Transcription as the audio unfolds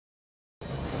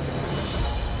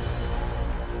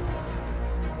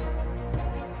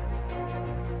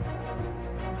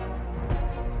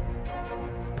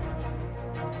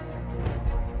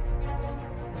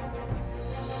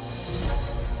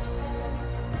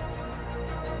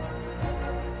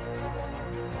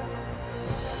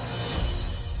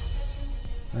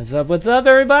What's up,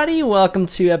 everybody? Welcome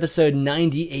to episode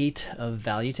 98 of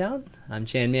Value Town. I'm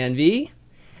ChanManV.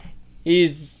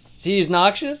 He's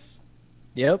Noxious.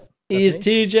 Yep. He's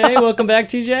TJ. Welcome back,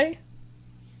 TJ.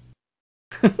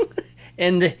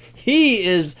 And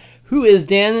who is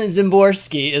Dan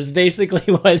Szymborski is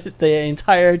basically what the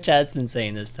entire chat's been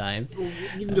saying this time.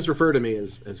 You can just refer to me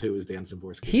as who is Dan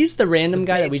Szymborski. He's the random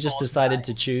guy that we just decided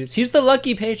to choose. He's the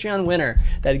lucky Patreon winner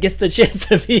that gets the chance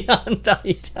to be on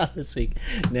Value Town this week.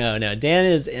 No, Dan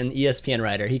is an ESPN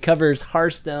writer. He covers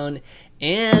Hearthstone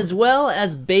as well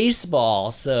as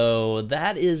baseball. So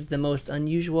that is the most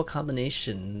unusual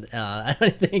combination I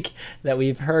don't think that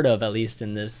we've heard of, at least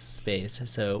in this space.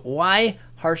 So why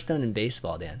Hearthstone and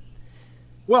baseball, Dan?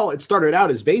 Well, it started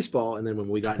out as baseball, and then when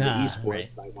we got into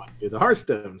esports, right. I wanted to do the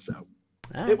Hearthstone. So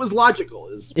it was logical.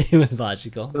 It was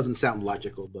logical. Doesn't sound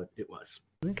logical, but it was.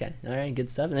 Okay, all right, good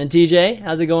stuff. And then TJ,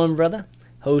 how's it going, brother?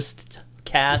 Host,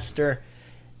 caster,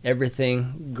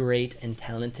 everything great and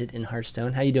talented in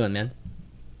Hearthstone. How you doing, man?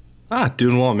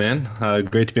 Doing well, man.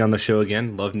 Great to be on the show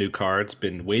again. Love new cards.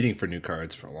 Been waiting for new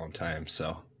cards for a long time,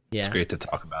 so it's great to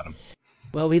talk about them.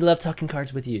 Well, we love talking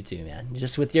cards with you too, man.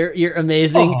 Just with your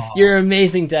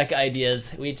amazing deck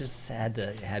ideas. We just had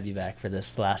to have you back for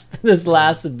this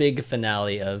last big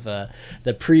finale of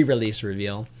the pre-release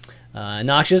reveal.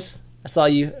 Noxious, I saw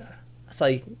you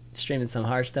streaming some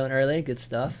Hearthstone earlier. Good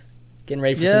stuff. Getting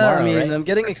ready for tomorrow, I mean, right? I'm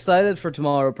getting excited for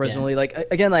tomorrow personally. Like,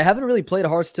 again, I haven't really played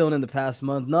Hearthstone in the past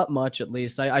month, not much at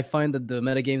least. I find that the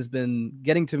metagame's been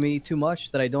getting to me too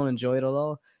much, that I don't enjoy it at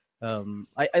all.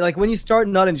 I like when you start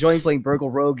not enjoying playing Burgle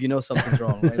Rogue, you know something's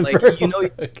wrong, right? Like, you know, you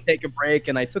take a break,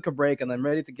 and I took a break, and I'm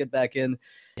ready to get back in.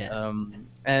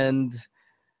 And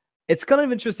it's kind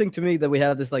of interesting to me that we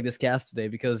have this cast today,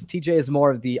 because TJ is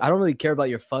more of the I don't really care about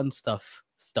your fun stuff.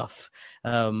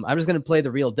 I'm just gonna play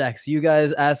the real deck. So you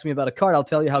guys ask me about a card, I'll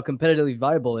tell you how competitively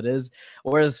viable it is.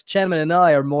 Whereas Chanman and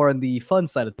I are more on the fun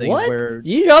side of things. What? Where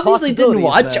You obviously didn't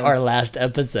watch man. our last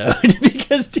episode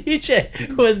because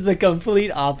TJ was the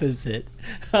complete opposite.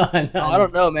 Oh, I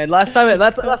don't know, man. Last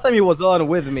time he was on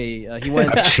with me, he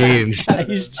went. I've changed.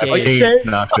 He's changed. I've changed,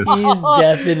 Noxious. He's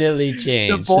definitely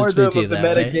changed. The boredom of the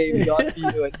metagame got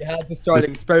to you, and you had to start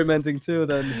experimenting too.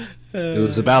 Then it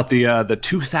was about the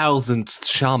 2000s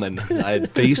shaman I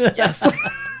had faced. Yes.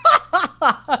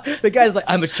 The guy's like,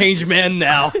 I'm a changed man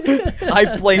now.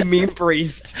 I play meme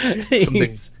priest.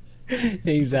 Something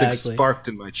Exactly. sparked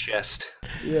in my chest.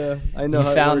 Yeah, I know.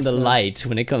 You found the light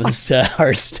when it comes to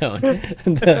Hearthstone.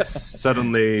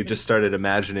 Suddenly, just started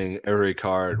imagining every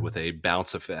card with a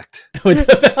bounce effect. With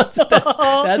the bounce,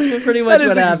 that's pretty much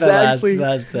what happened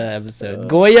last episode.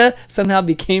 Goya somehow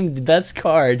became the best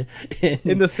card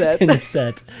in the set.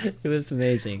 It was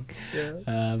amazing.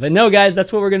 Yeah. But no, guys,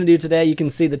 that's what we're going to do today. You can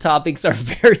see the topics are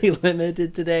very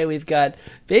limited today. We've got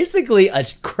basically a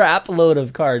crap load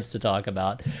of cards to talk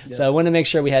about. Yeah. So I want to make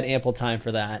sure we had ample time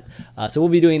for that. So we'll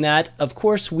be doing that. Of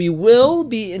course, we will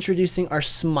be introducing our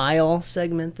Smile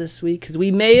segment this week because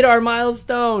we made our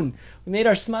milestone. We made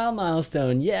our Smile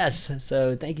milestone, yes.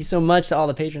 So thank you so much to all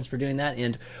the patrons for doing that,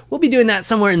 and we'll be doing that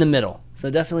somewhere in the middle.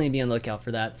 So definitely be on the lookout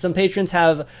for that. Some patrons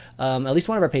have, at least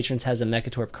one of our patrons has a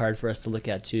Mekkatorque card for us to look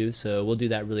at too, so we'll do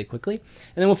that really quickly.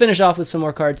 And then we'll finish off with some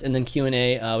more cards, and then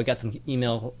Q&A. We got some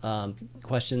email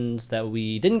questions that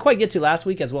we didn't quite get to last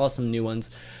week, as well as some new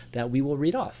ones that we will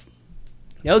read off.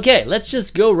 Okay, let's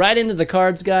just go right into the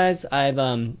cards, guys. I've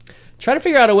tried to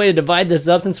figure out a way to divide this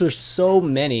up since there's so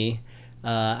many.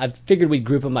 I figured we'd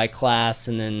group them by class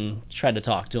and then try to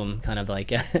talk to them kind of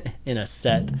like in a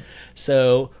set.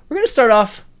 So we're going to start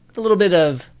off with a little bit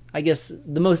of, I guess,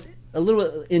 a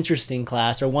little interesting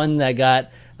class, or one that got,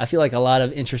 I feel like, a lot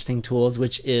of interesting tools,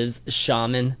 which is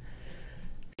Shaman.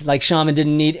 Like, Shaman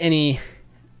didn't need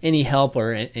any help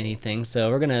or anything, so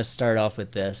we're going to start off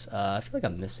with this. I feel like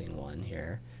I'm missing one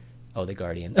here. Oh, the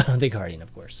Guardian. The Guardian,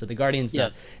 of course. So the Guardian's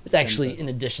is actually in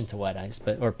addition to White Eyes,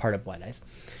 or part of White Eyes.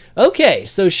 Okay,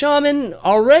 so Shaman,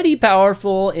 already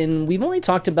powerful, and we've only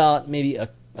talked about maybe a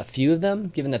few of them,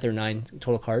 given that there are 9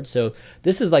 total cards. So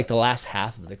this is like the last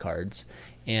half of the cards.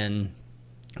 And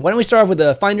why don't we start off with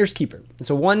the Finder's Keeper? It's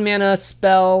a 1-mana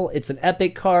spell. It's an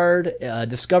epic card.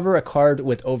 Discover a card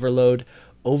with Overload.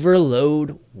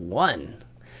 Overload 1.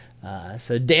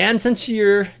 So Dan, since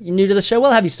you're new to the show,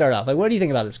 we'll have you start off. Like, what do you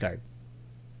think about this card?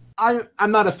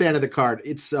 I'm not a fan of the card.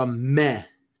 It's a meh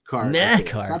card. Meh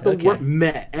card. Not the word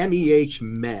meh. M-E-H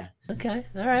meh. Okay.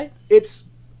 All right. It's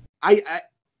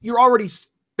you're already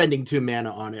spending 2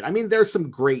 mana on it. I mean, there's some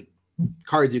great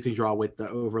cards you can draw with the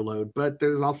Overload, but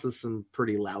there's also some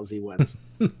pretty lousy ones.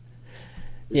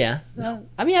 Yeah.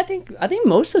 I mean, I think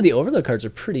most of the Overload cards are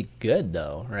pretty good,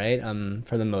 though, right?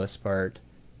 For the most part.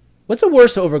 What's the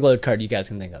worst overload card you guys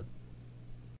can think of?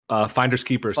 Finders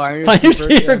Keepers. Finders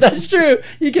Keepers. That's true.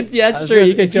 You could. Yeah, that's true.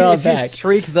 You could draw it back. If you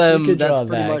streak them, that's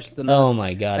pretty much the nuts. Oh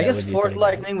my god! I guess Fort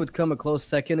Lightning would come a close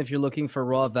second if you're looking for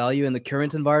raw value in the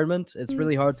current environment. It's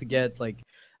really hard to get like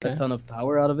a ton of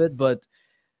power out of it, but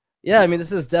yeah, I mean,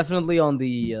 this is definitely on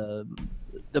the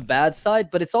bad side,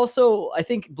 but it's also, I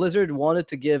think Blizzard wanted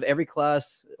to give every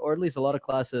class, or at least a lot of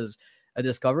classes, a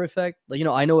discover effect. Like, you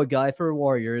know, I know a guy for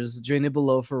warriors, Journey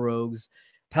Below for rogues.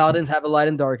 Paladins have a light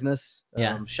in darkness.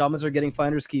 Shamans are getting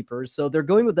Finders Keepers. So they're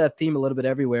going with that theme a little bit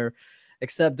everywhere,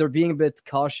 except they're being a bit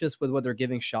cautious with what they're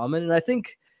giving Shaman. And I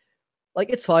think, like,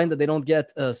 it's fine that they don't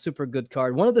get a super good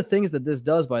card. One of the things that this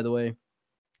does, by the way,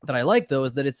 that I like, though,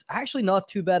 is that it's actually not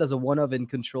too bad as a one-of in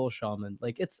Control Shaman.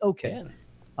 Like, it's okay.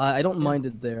 I don't mind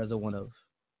it there as a one-of.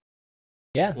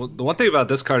 Yeah. Well, the one thing about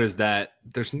this card is that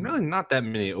there's really not that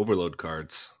many overload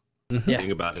cards.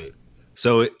 Think about it.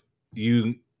 So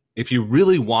if you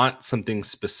really want something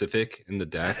specific in the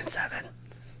deck, 7/7.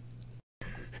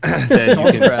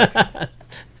 then you can,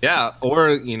 yeah,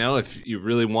 or you know, if you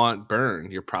really want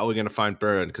burn, you're probably going to find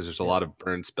burn because there's a lot of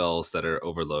burn spells that are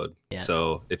overload.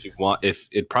 So if you want, if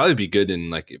it'd probably be good in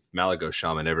like if Malygos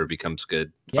Shaman ever becomes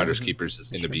good, Finders Keepers is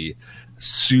going to be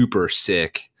super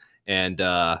sick. And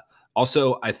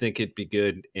also I think it'd be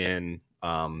good in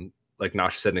like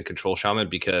Noxious said, in Control Shaman,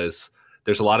 because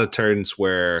there's a lot of turns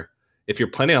where if you're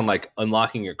planning on like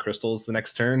unlocking your crystals the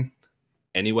next turn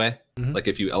anyway, like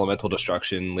if you elemental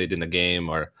destruction late in the game,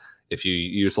 or if you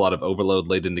use a lot of overload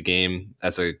late in the game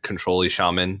as a control-y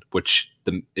shaman, which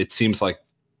it seems like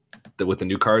with the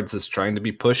new cards is trying to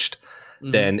be pushed,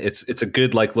 then it's a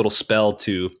good like little spell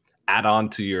to add on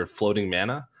to your floating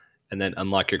mana and then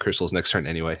unlock your crystals next turn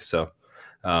anyway. So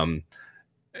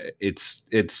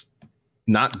it's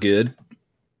not good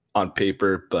on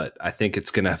paper, but I think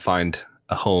it's gonna find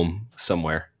a home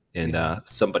somewhere in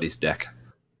somebody's deck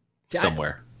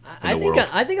somewhere.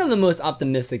 I think I'm the most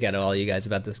optimistic out of all you guys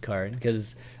about this card,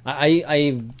 because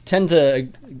I tend to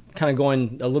kind of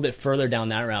going a little bit further down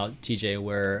that route, TJ,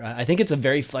 where I think it's a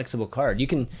very flexible card. You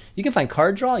can find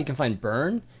card draw, you can find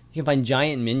burn, you can find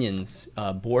giant minions,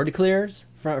 board clears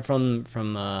from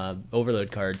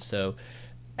overload cards. So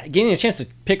getting a chance to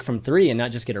pick from 3 and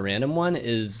not just get a random one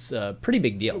is a pretty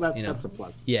big deal. Well, that's a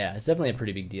plus. Yeah, it's definitely a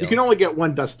pretty big deal. You can only get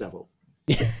one Dust Devil.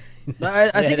 I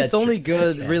think it's only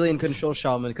good really in Control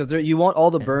Shaman, because you want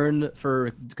all the burn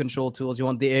for control tools. You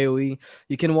want the AoE.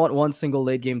 You can want one single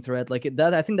late game threat like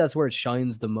that. I think that's where it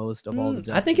shines the most of all the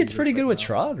decks. I think it's pretty good with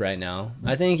Trog right now.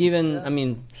 I think even I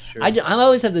mean, I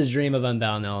always have this dream of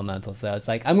Unbound Elemental, so it's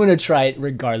like I'm gonna try it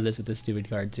regardless with this stupid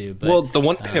card too. But, well, the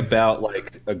one thing about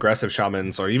like aggressive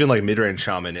shamans or even like mid-range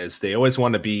shaman is they always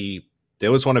want to be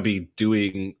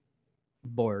doing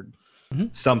board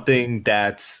something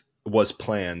that's was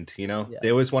planned, you know.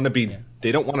 They always want to be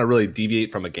they don't want to really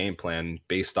deviate from a game plan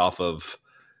based off of,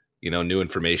 you know, new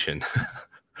information.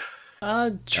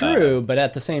 True, but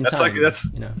at the same time,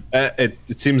 that's you know,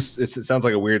 it sounds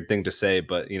like a weird thing to say,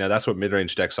 but you know, that's what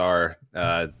mid-range decks are.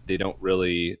 They don't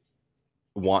really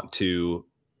want to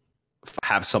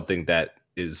have something that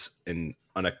is an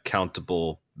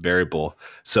unaccountable variable.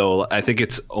 So I think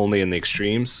it's only in the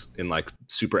extremes, in like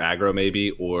super aggro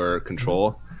maybe, or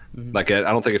control. Like I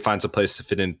don't think it finds a place to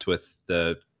fit into with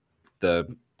the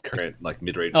current like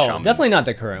mid-range shaman. Definitely not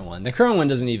the current one. The current one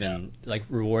doesn't even like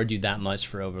reward you that much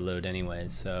for overload anyway.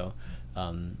 So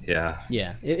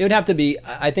it would have to be,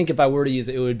 I think if I were to use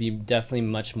it, it would be definitely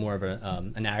much more of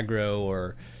an aggro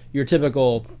or your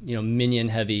typical, you know, minion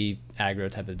heavy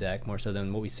aggro type of deck, more so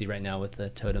than what we see right now with the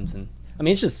totems. And I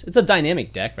mean, it's a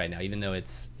dynamic deck right now, even though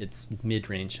it's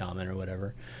mid-range shaman or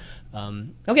whatever.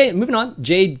 Okay, moving on.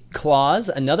 Jade Claws,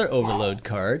 another overload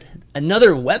card,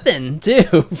 another weapon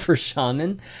too for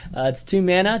Shaman. It's 2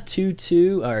 mana,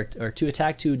 2/2 or 2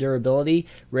 attack, 2 durability.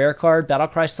 Rare card,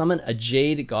 Battlecry summon a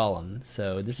Jade Golem.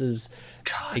 So this is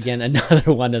again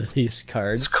another one of these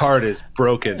cards. This card is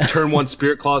broken. Turn 1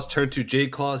 Spirit Claws, turn 2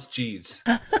 Jade Claws. Jeez,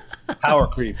 power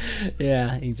creep.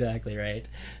 Yeah, exactly right.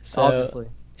 So, obviously.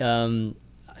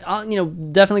 You know,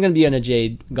 definitely going to be in a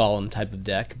Jade Golem type of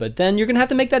deck, but then you're going to have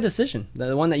to make that decision.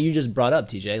 The one that you just brought up,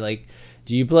 TJ. Like,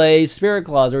 do you play Spirit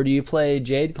Claws or do you play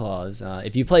Jade Claws?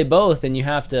 If you play both, then you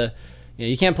have to, you know,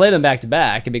 you can't play them back to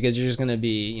back because you're just going to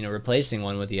be, you know, replacing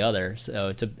one with the other.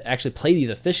 So to actually play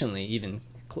these efficiently, even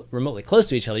remotely close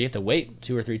to each other, you have to wait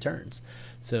 2 or 3 turns.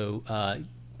 So, what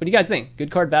do you guys think?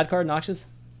 Good card, bad card, Noxious?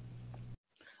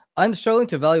 I'm struggling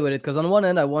to evaluate it because on one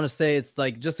end, I want to say it's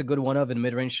like just a good one of in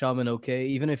mid-range shaman, okay,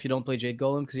 even if you don't play Jade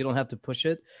Golem because you don't have to push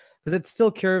it. because it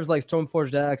still curves like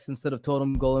Stormforged Axe instead of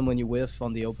Totem Golem when you whiff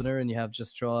on the opener and you have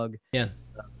just Trog. Yeah.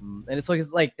 And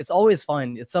it's always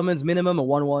fine. It summons minimum a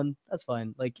 1/1. That's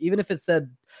fine. Like even if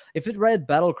it read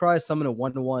Battle Cry, summon a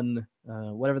 1/1,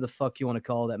 whatever the fuck you want to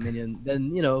call that minion,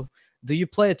 then do you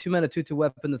play a 2-mana 2/2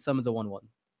 weapon that summons a 1/1?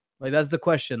 Like that's the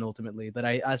question ultimately that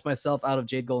I ask myself out of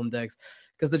Jade Golem decks,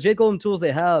 because the Jade Golem tools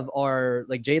they have are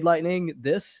like Jade Lightning,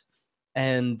 this,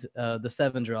 and the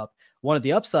 7-drop. One of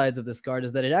the upsides of this card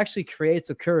is that it actually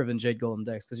creates a curve in Jade Golem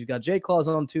decks, because you've got Jade Claws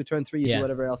on 2, turn 3, you do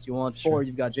whatever else you want. 4,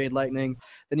 you've got Jade Lightning.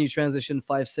 Then you transition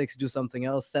 5, 6, do something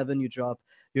else. 7, you drop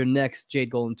your next Jade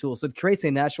Golem tool. So it creates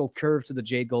a natural curve to the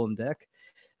Jade Golem deck.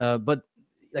 But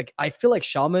like I feel like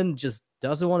Shaman just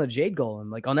doesn't want a Jade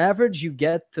Golem. Like on average, you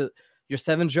get to your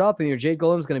 7-drop and your Jade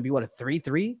Golem is going to be what, a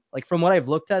 3/3? Like from what I've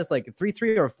looked at, it's like a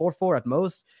 3/3 or a 4/4 at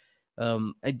most.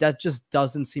 That just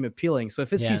doesn't seem appealing. So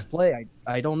if it sees play,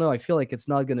 I don't know. I feel like it's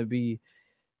not going to be.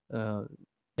 I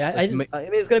mean,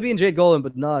 it's going to be in Jade Golem,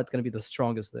 but not going to be the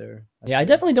strongest there. I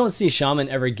definitely don't see Shaman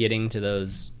ever getting to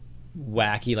those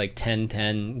wacky like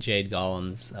 10/10 Jade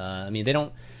Golems. I mean, they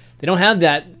don't have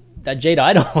that Jade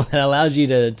Idol that allows you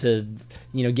to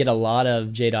get a lot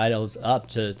of Jade Idols up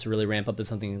to really ramp up to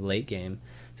something late game.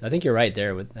 So I think you're right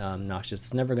there with Noxious.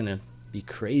 It's never going to be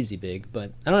crazy big,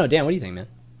 but I don't know. Dan, what do you think, man?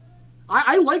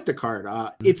 I like the card.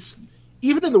 It's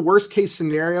even in the worst case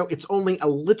scenario, it's only a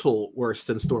little worse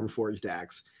than Stormforged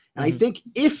Axe. And I think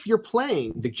if you're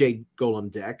playing the Jade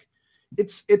Golem deck,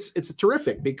 it's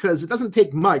terrific because it doesn't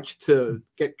take much to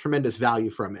get tremendous value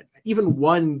from it. Even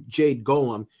one Jade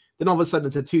Golem, then all of a sudden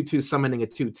it's a 2/2 summoning a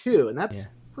 2/2, and that's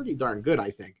pretty darn good, I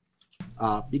think,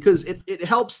 because it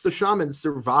helps the Shaman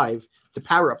survive to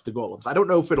power up the Golems. I don't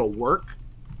know if it'll work,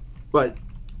 but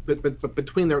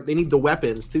between they need the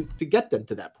weapons to get them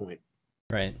to that point.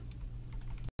 Right.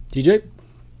 TJ?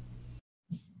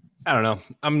 I don't know.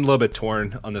 I'm a little bit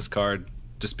torn on this card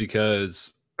just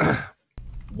because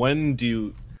when do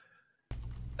you,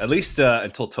 at least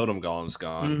until Totem Golem's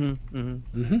gone.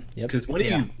 Because when do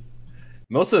you,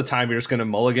 most of the time you're just going to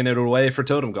mulligan it away for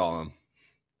Totem Golem.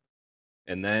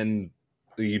 And then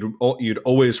you'd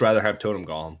always rather have Totem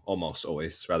Golem, almost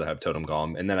always rather have Totem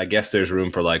Golem. And then I guess there's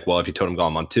room for like, well, if you Totem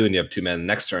Golem on 2 and you have 2 mana the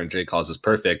next turn, Jade Claws is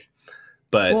perfect.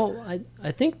 But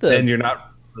I think then you're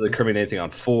not really curving anything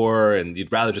on 4, and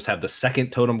you'd rather just have the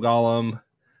second Totem Golem.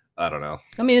 I don't know.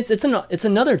 I mean, it's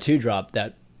another 2-drop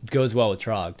that goes well with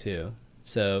Trog too.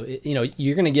 So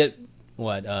you're gonna get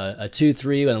what a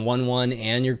 2/3 and 1/1,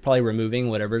 and you're probably removing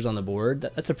whatever's on the board.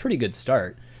 That's a pretty good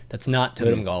start. That's not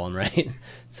Totem Golem, right?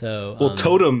 So well,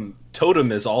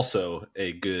 Totem is also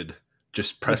a good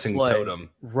just pressing Totem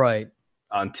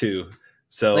on 2.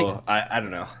 So like, I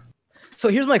don't know. So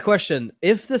here's my question: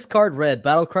 if this card read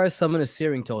Battlecry summon a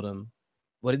Searing Totem,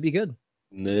 would it be good?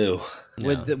 No.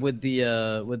 With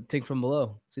Think from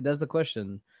Below. See, that's the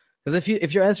question. Because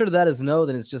if your answer to that is no,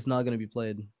 then it's just not going to be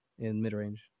played in mid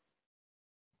range.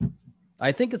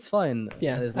 I think it's fine.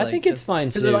 Yeah, I think it's fine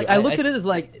too. Like, I look at it as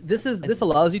like this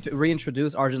allows you to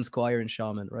reintroduce Argent Squire and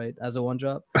Shaman, right, as a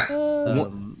 1-drop,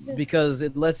 because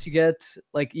it lets you get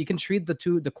like you can treat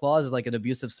the claws as like an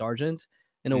abusive sergeant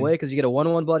in a way, because you get a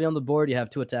 1/1 body on the board, you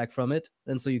have 2 attack from it,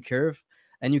 and so you curve,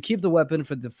 and you keep the weapon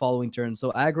for the following turn.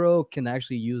 So aggro can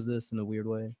actually use this in a weird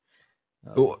way.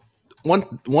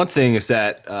 One thing is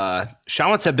that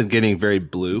Shamans have been getting very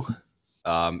blue,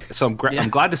 so I'm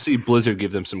glad to see Blizzard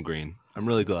give them some green. I'm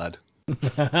really glad.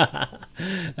 All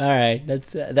right,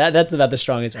 that's about the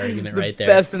strongest argument right there.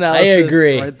 Best analysis. I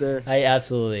agree. Right there. I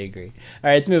absolutely agree. All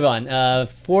right, let's move on.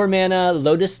 4-mana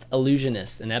Lotus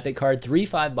Illusionist, an epic card,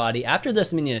 3/5 body. After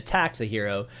this minion attacks a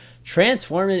hero,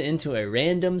 transform it into a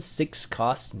random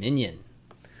 6-cost minion.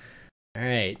 All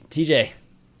right, TJ,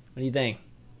 what do you think?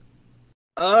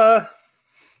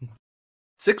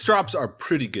 6-drops are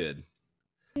pretty good.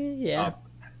 Yeah.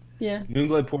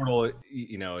 Moonglade Portal,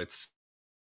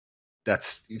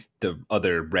 that's the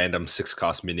other random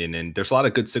 6-cost minion, and there's a lot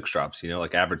of good 6-drops.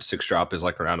 Like average 6-drop is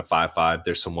like around a 5/5.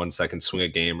 There's some 1-second swing a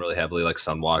game really heavily, like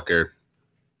Sunwalker.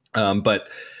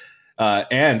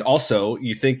 And also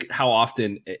you think how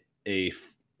often a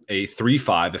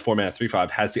 3/5, a 4-mana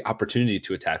 3/5 has the opportunity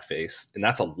to attack face, and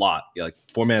that's a lot. Like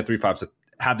 4-mana 3/5s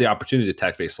have the opportunity to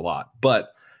attack face a lot,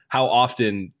 but how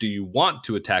often do you want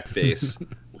to attack face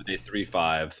with a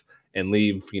 3/5 and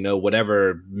leave,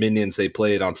 whatever minions they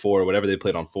played on 4, whatever they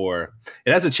played on 4?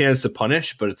 It has a chance to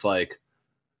punish, but it's like,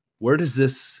 where does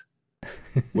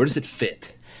it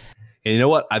fit? And you know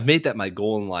what? I've made that my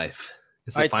goal in life,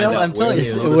 I'm telling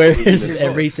you, where is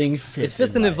everything fits? It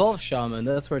fits in Evolve Shaman.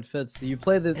 That's where it fits. You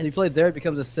play there, it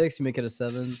becomes a 6. You make it a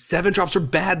 7. 7 drops are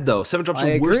bad though. 7 drops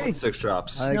are worse than 6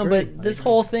 drops. No, but this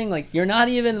whole thing, like, you're not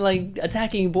even like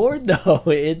attacking board though.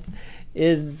 It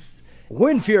is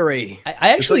Wind Fury. I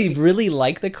actually really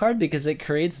like the card because it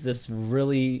creates this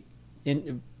really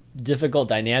difficult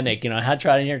dynamic. You know, I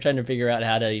tried trying to figure out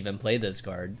how to even play this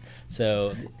card.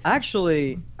 So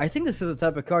actually, I think this is the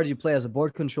type of card you play as a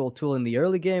board control tool in the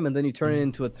early game, and then you turn it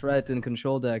into a threat in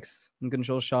control decks and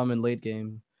control shaman late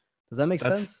game. Does that make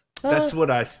sense? That's what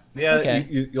I. Yeah, okay.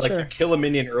 you you kill a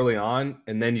minion early on,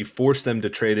 and then you force them to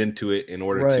trade into it in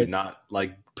order to not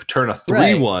like turn a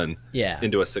 3/1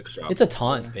 into a 6-drop. It's a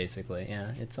taunt basically.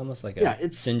 Yeah, it's almost like a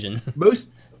Sinjin.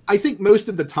 I think most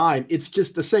of the time it's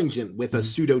just a Sinjin with a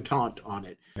pseudo taunt on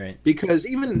it. Right. Because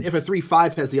even if a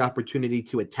 3/5 has the opportunity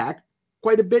to attack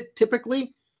quite a bit,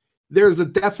 typically, there's a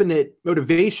definite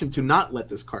motivation to not let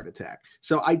this card attack.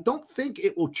 So I don't think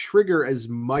it will trigger as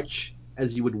much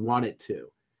as you would want it to.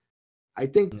 I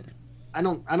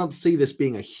don't see this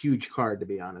being a huge card, to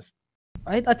be honest.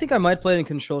 I think I might play it in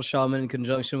Control Shaman in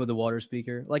conjunction with the Water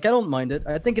Speaker. Like, I don't mind it.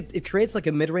 I think it creates like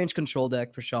a mid-range control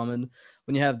deck for Shaman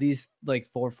when you have these like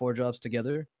 4/4 drops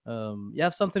together. You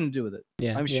have something to do with it.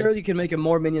 Yeah, I'm sure you can make a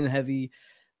more minion heavy,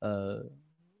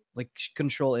 like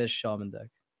control-ish Shaman deck.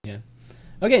 Yeah.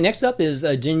 Okay, next up is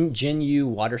a Jinyu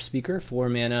Water Speaker, 4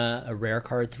 mana, a rare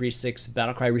card, 3/6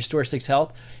 Battlecry, restore 6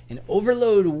 health, and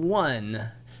Overload 1.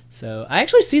 So I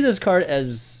actually see this card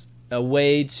as a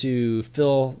way to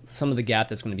fill some of the gap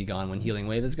that's going to be gone when Healing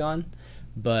Wave is gone.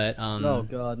 But oh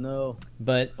god, no.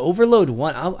 But Overload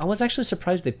 1, I was actually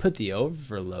surprised they put the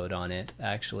Overload on it,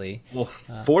 actually. Well,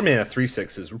 4 mana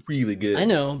 3/6 is really good. I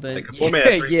know, but like a 4 mana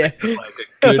 3/6 is like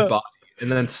a good body.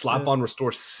 And then slap on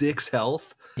restore 6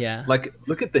 health. Yeah. Like,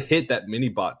 look at the hit that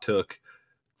Minibot took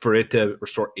for it to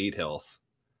restore 8 health.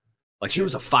 Like, she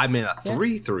was a 5 mana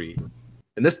 3/3.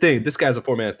 And this guy's a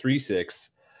 4 mana 3/6.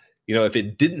 You know, if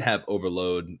it didn't have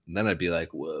Overload, then I'd be like,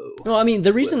 whoa. No, I mean,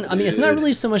 the reason, I mean, it's not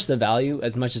really so much the value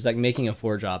as much as like making a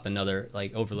 4-drop another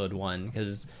like Overload 1,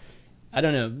 because I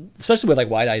don't know, especially with like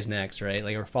Wide Eyes next, right?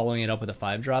 Like, we're following it up with a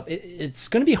 5-drop. It's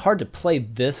going to be hard to play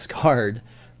this card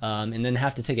and then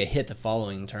have to take a hit the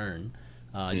following turn,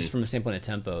 just from a standpoint of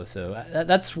tempo. So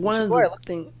that's one of the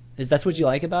things. That's what you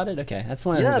like about it? Okay, that's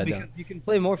one of the things I don't. Yeah, because you can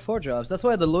play more 4-drops. That's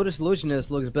why the Lotus Illusionist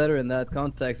looks better in that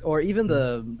context, or even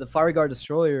the Fire Guard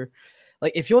Destroyer.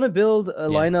 Like, if you want to build a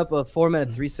lineup of 4 mana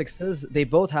 3/6s, they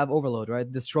both have Overload, right?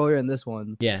 Destroyer and this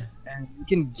one. Yeah. And you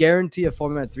can guarantee a 4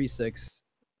 mana 3/6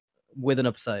 with an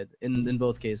upside in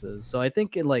both cases. So I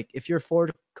think if your 4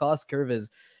 cost curve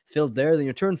is filled there, then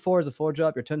your turn 4 is a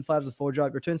 4-drop, your turn 5 is a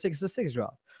 4-drop, your turn 6 is a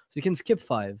 6-drop. So you can skip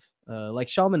 5. Like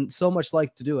Shaman so much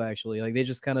like to do, actually. Like, they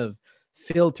just kind of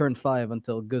fill turn 5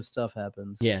 until good stuff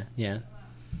happens. Yeah, yeah.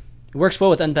 It works well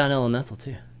with Unbound Elemental,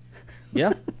 too.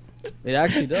 Yeah, it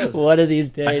actually does. One of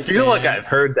these days. I feel like I've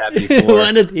heard that before.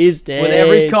 One of these days. With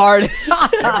every card.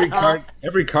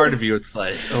 every card of you, it's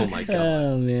like, oh my god.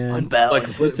 Oh, man. Unbound. Like,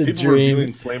 it's a people dream.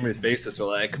 reviewing Flamer's Faces are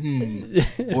like, 4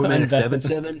 mana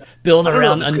 7/7? Build I don't know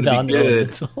around if it's gonna Unbound be good,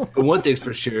 Elemental. but one thing's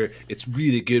for sure, it's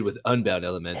really good with Unbound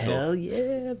Elemental. Hell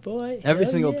yeah, boy. Every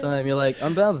Hell single yeah. time you're like,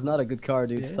 Unbound's not a good card,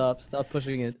 dude. Stop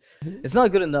pushing it. It's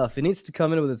not good enough. It needs to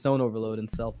come in with its own Overload and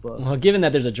self buff. Well, given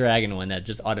that there's a dragon one that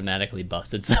just automatically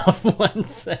buffs itself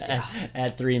once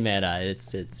at 3 mana,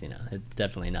 it's you know, it's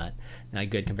definitely not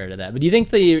good compared to that. But do you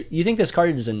think this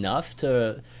card is enough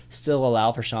to still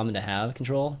allow for Shaman to have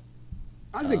control?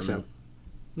 I think so.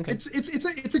 Okay.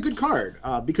 It's a good card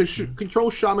because Control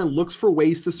Shaman looks for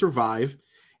ways to survive,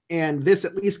 and this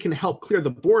at least can help clear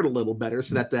the board a little better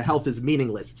so that the health is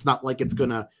meaningless. It's not like it's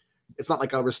not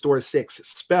like a restore 6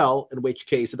 spell, in which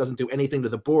case it doesn't do anything to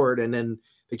the board, and then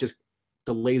it just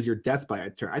delays your death by a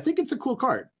turn. I think it's a cool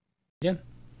card. Yeah,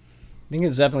 I think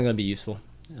it's definitely going to be useful.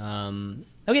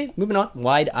 Okay, moving on.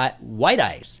 Wide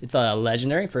Eyes. It's a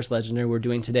legendary, first legendary we're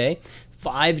doing today.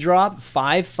 5-drop,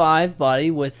 5/5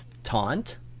 body with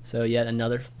taunt. So yet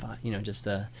another, just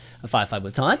a 5/5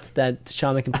 with taunt that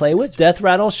Shaman can play with. Death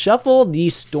Rattle. Shuffle the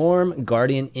Storm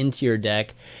Guardian into your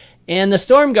deck, and the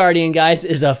Storm Guardian, guys,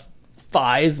 is a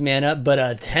 5 mana but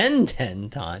a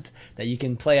 10/10 taunt that you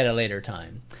can play at a later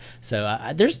time. So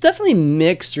there's definitely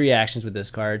mixed reactions with this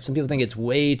card. Some people think it's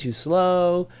way too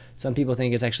slow. Some people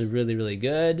think it's actually really, really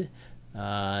good.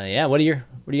 Yeah, what are you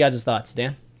guys' thoughts,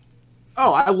 Dan?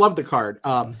 Oh, I love the card.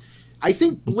 I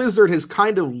think Blizzard has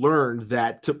kind of learned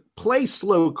that to play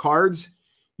slow cards,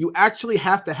 you actually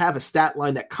have to have a stat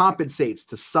line that compensates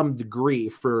to some degree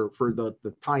for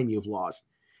the time you've lost.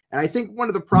 And I think one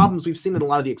of the problems we've seen in a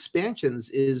lot of the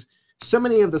expansions is so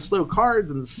many of the slow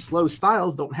cards and slow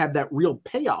styles don't have that real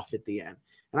payoff at the end.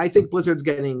 And I think Blizzard's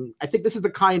getting. I think this is the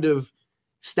kind of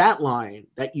stat line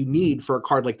that you need for a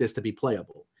card like this to be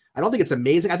playable. I don't think it's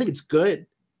amazing. I think it's good,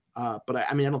 but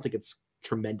I mean, I don't think it's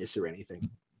tremendous or anything.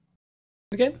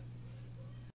 Okay.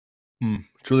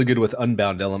 It's really good with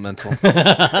Unbound Elemental.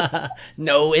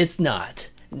 No, it's not.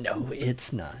 No,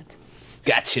 it's not.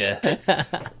 Gotcha.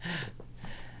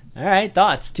 All right,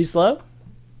 thoughts? Too slow?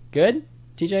 Good?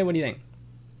 TJ, what do you think?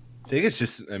 I think it's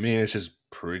just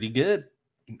pretty good.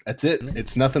 That's it.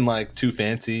 It's nothing like too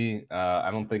fancy.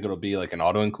 I don't think it'll be like an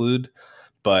auto include,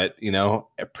 but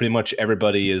pretty much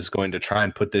everybody is going to try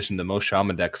and put this into most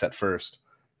shaman decks at first.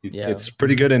 Yeah. It's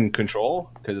pretty good in control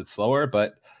because it's slower,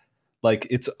 but like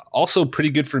it's also pretty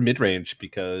good for mid range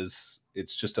because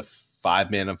it's just a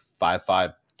 5-mana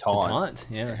 5/5 taunt.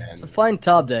 Yeah. It's a fine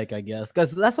top deck, I guess,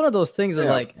 because that's one of those things. Is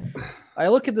like, I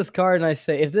look at this card and I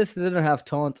say, if this didn't have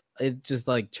taunt, it just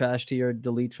like trash tier,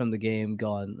 delete from the game,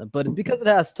 gone. But because it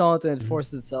has taunt and it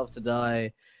forces itself to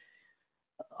die,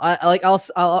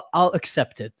 I'll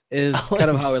accept it. Is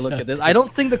kind of how I look at this. I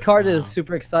don't think the card is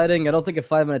super exciting. I don't think a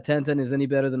 5-mana 10/10 is any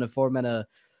better than a 4-mana.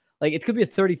 Like, it could be a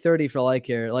 30/30 for all I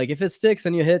care. Like, if it sticks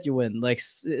and you hit, you win. Like,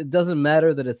 it doesn't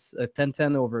matter that it's a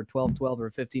 10/10 over 12/12 or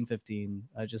 15/15.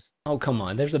 Oh, come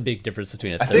on. There's a big difference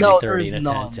between a 30/30 and a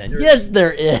 10/10. Yes,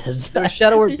 there is. There's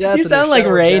Shadow Word Death. You sound like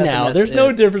Ray now. There's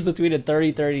no difference between a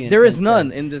 30/30 and a 10/10. There is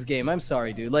none in this game. I'm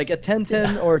sorry, dude. Like, a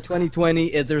 10/10 or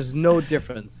 20/20, there's no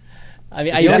difference. I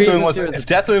mean, if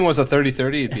Deathwing was a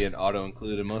 30/30, it'd be an auto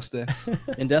include in most decks.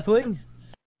 In Deathwing?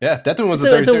 Yeah, if Deathwing was a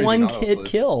 30/30, it's a one-hit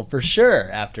kill for sure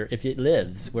if it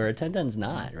lives, where a 10/10's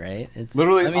not, right? It's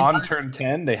literally on turn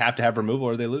 10, they have to have removal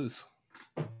or they lose.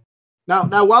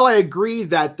 Now, while I agree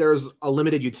that there's a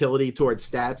limited utility towards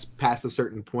stats past a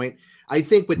certain point, I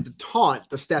think with the taunt,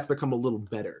 the stats become a little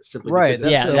better. Simply because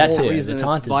that too. The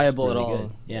taunt is viable really at all.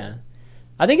 Good. Yeah.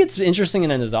 I think it's interesting in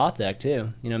a N'Zoth deck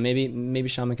too. Maybe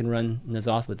Shaman can run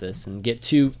N'Zoth with this and get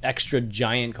 2 extra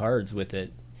giant cards with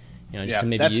it. Just to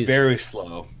maybe that's use. Very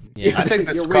slow. Yeah. I think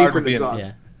this card would be.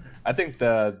 I think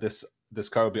this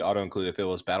card would be auto include if it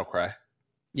was Battle Cry.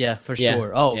 Yeah, for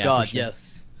sure. Oh god, sure.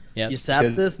 Yes. Yeah. You sap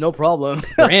this, no problem.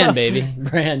 Brand, baby,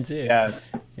 Brand too. Yeah,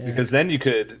 because then you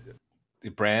could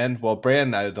Brand. Well,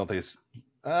 Brand, I don't think it's.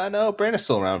 No, Brand is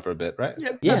still around for a bit, right?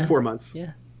 Yeah, 4 months.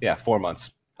 Yeah, 4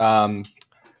 months.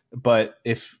 But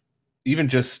if even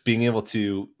just being able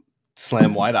to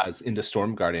slam Wide Eyes into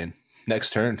Storm Guardian next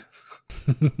turn.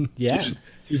 Yeah.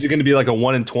 Is it going to be like a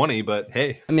 1 in 20? But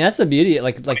hey, I mean that's the beauty.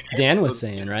 Like Dan was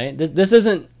saying, right? This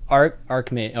isn't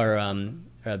Archmage or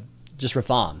just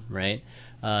Rafam, right?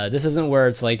 This isn't where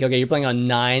it's like, okay, you're playing on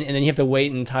 9, and then you have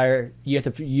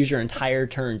to use your entire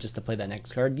turn just to play that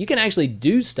next card. You can actually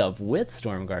do stuff with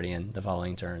Storm Guardian the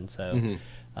following turn. So,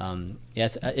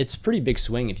 it's a pretty big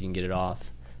swing if you can get it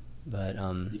off. But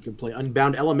you can play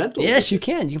Unbound Elemental. Yes, you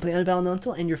can. You can play Unbound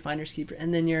Elemental and your Finder's Keeper,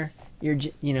 and then your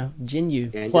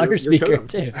Jinyu Water Speaker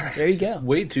too. There you go.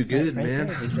 Way too good, man.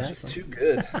 There, exactly. Just too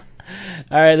good. All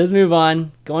right, let's move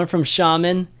on. Going from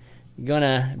Shaman,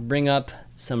 gonna bring up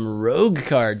some Rogue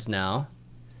cards now.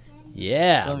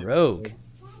 Yeah, Rogue.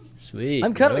 Sweet.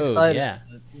 I'm kind of excited.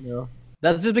 Yeah.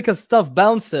 That's just because stuff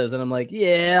bounces, and I'm like,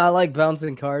 yeah, I like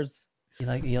bouncing cards. You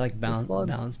like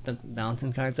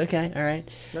bouncing cards? Okay, all right.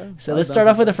 Yeah, so let's start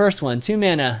off with the first one.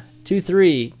 2-mana,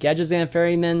 2/3. Gadgetzan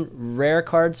Ferryman, rare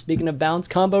card. Speaking of bounce,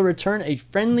 combo, return a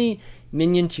friendly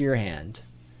minion to your hand.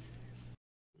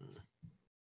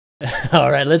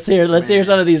 All right, let's hear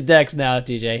some of these decks now,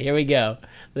 TJ. Here we go.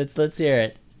 Let's hear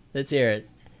it. Let's hear it.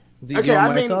 Do you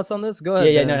want my thoughts on this? Go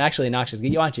ahead. Yeah, no, actually, Noxious. Why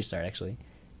don't you start, actually?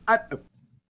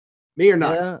 Me or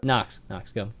Nox? Nox,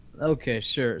 go. Okay,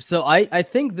 sure. So I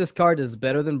think this card is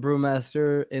better than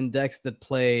Brewmaster in decks that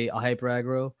play a Hyper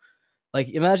Aggro. Like,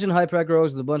 imagine Hyper Aggro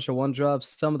is a bunch of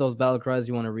 1-drops. Some of those battle cries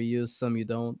you want to reuse, some you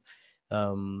don't.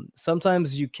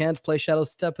 Sometimes you can't play Shadow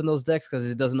Step in those decks because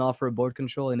it doesn't offer a board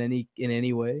control in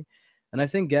any way. And I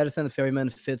think Gadgetzan Ferryman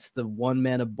fits the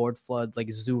 1-mana board flood, like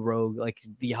Zoo Rogue, like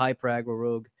the Hyper Aggro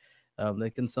Rogue.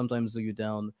 That can sometimes zoo you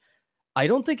down. I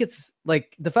don't think it's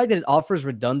like the fact that it offers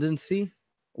redundancy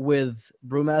with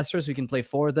Brewmasters, you can play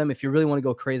 4 of them if you really want to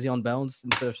go crazy on bounce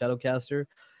instead of Shadowcaster,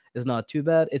 is not too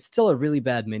bad. It's still a really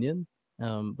bad minion,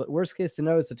 but worst case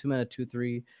scenario, it's a 2-mana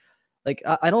 2/3. Like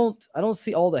I don't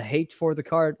see all the hate for the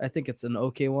card. I think it's an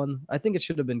okay one. I think it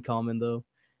should have been common though.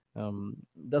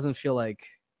 Doesn't feel like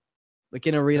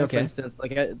in Arena, for instance.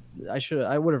 Like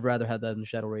I would have rather had that in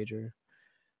Shadow Rager.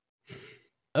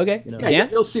 Okay,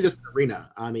 you'll see this in Arena.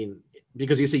 I mean,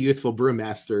 because you see Youthful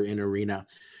Brewmaster in Arena.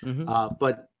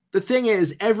 But the thing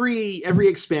is, every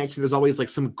expansion, there's always like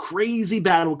some crazy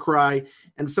battle cry,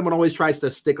 and someone always tries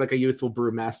to stick like a youthful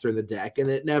brewmaster in the deck, and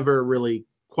it never really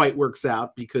quite works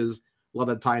out because a lot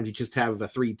of the times you just have a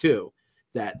 3/2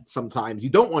 that sometimes you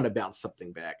don't want to bounce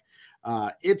something back.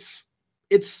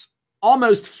 It's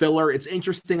almost filler. It's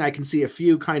interesting. I can see a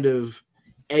few kind of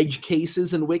edge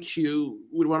cases in which you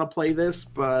would want to play this,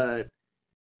 but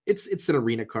it's an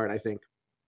arena card, I think.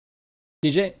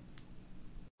 DJ.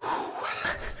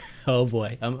 Oh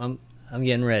boy, I'm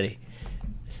getting ready.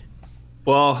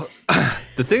 Well,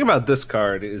 the thing about this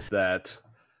card is that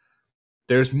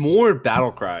there's more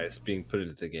battle cries being put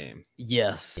into the game.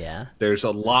 Yes. Yeah. There's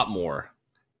a lot more.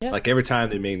 Yeah. Like every time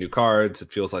they make new cards,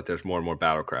 it feels like there's more and more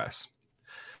battle cries.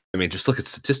 I mean, just look at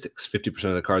statistics. 50%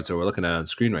 of the cards that we're looking at on the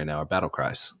screen right now are battle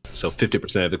cries. So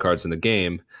 50% of the cards in the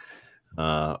game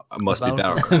must be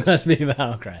battle cries. Must be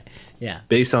battle cry. Yeah.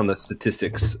 Based on the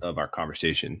statistics of our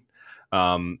conversation.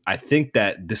 I think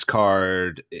that this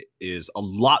card is a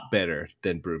lot better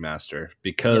than Brewmaster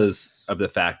because of the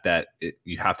fact that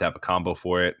you have to have a combo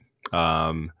for it.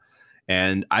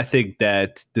 And I think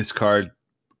that this card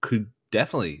could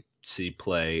definitely see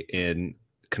play in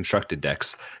constructed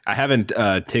decks. I haven't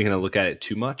taken a look at it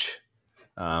too much,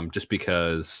 just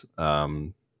because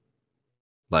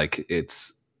like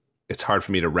it's hard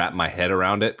for me to wrap my head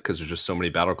around it because there's just so many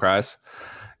battle cries,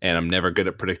 and I'm never good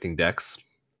at predicting decks.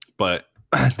 But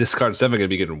this card's definitely going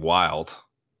to be getting wild.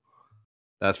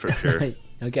 That's for sure.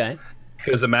 Okay.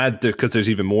 Because there's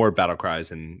even more battle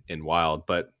cries in wild.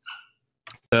 But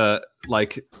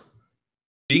like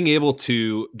being able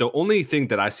to, the only thing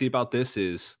that I see about this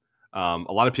is a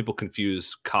lot of people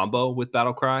confuse combo with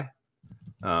battle cry.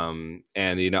 And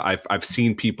you know, I've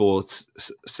seen people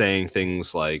saying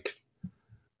things like,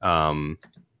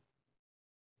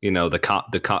 you know,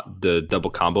 the double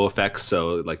combo effects.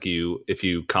 So like if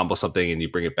you combo something and you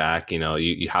bring it back, you know,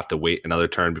 you have to wait another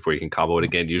turn before you can combo it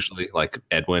again. Usually, like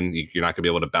Edwin, you're not gonna be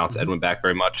able to bounce Edwin back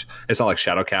very much. It's not like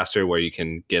Shadowcaster where you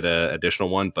can get an additional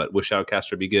one, but with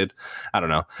Shadowcaster be good. I don't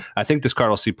know. I think this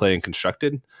card will see play in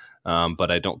constructed,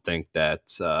 but I don't think that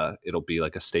it'll be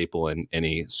like a staple in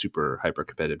any super hyper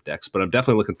competitive decks. But I'm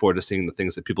definitely looking forward to seeing the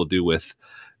things that people do with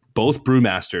both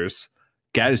Brewmasters,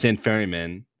 Gadgetzan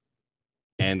Ferryman,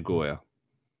 and Goya.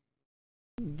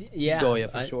 Yeah. Goya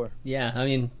for sure. Yeah, I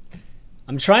mean,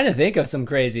 I'm trying to think of some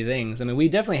crazy things. I mean, we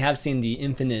definitely have seen the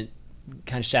infinite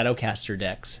kind of Shadowcaster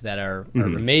decks that are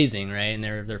amazing, right? And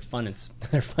they're fun as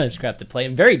crap to play,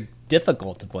 and very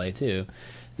difficult to play too.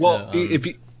 Well, so,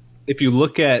 if you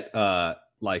look at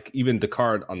like even the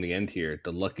card on the end here,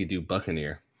 the Lucky Do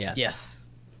Buccaneer. Yeah. Yes.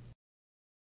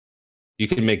 You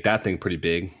can make that thing pretty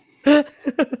big.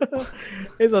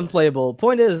 It's unplayable.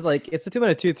 Point is, like, it's a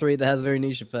 2-mana 2/3 that has a very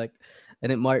niche effect,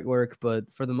 and it might work,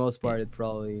 but for the most part, it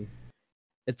probably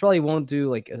won't do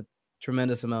like a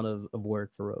tremendous amount of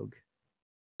work for Rogue.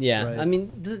 Yeah, right? I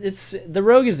mean, it's the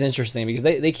Rogue is interesting because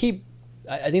they keep.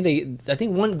 I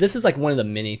think this is like one of the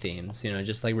mini themes, you know,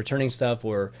 just like returning stuff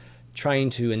or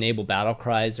trying to enable battle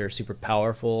cries that are super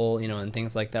powerful, you know, and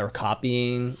things like that, or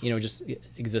copying, you know, just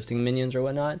existing minions or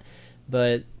whatnot,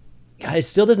 but. God, it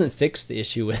still doesn't fix the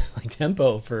issue with like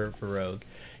tempo for Rogue,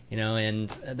 you know, and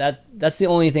that's the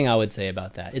only thing I would say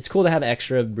about that. It's cool to have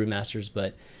extra Brewmasters,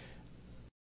 but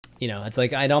you know, it's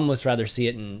like I'd almost rather see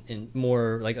it in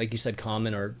more like you said,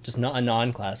 common or just not a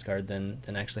non-class card than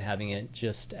actually having it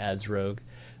just as Rogue.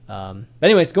 But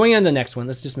anyways, going on to the next one,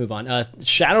 let's just move on.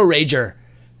 Shadow Rager,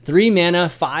 3 mana,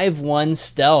 5/1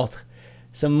 stealth.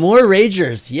 Some more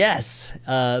Ragers, yes.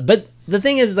 But the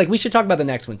thing is, like, we should talk about the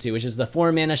next one too, which is the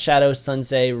 4 mana Shadow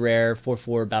Sunsei rare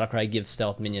 4/4 battlecry gives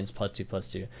stealth minions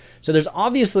 +2/+2. So there's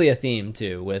obviously a theme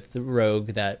too with the Rogue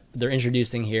that they're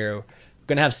introducing here. We're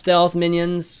gonna have stealth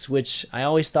minions, which I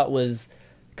always thought was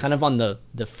kind of on the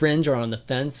fringe or on the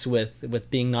fence with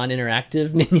being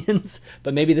non-interactive minions.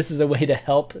 But maybe this is a way to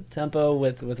help tempo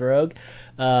with Rogue.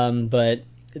 But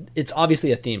it's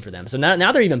obviously a theme for them. So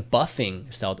now they're even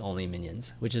buffing stealth-only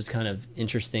minions, which is kind of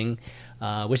interesting,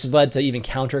 which has led to even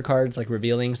counter cards like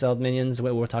revealing stealth minions,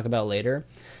 what we'll talk about later.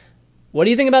 What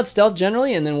do you think about stealth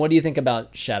generally, and then what do you think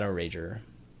about Shadow Rager?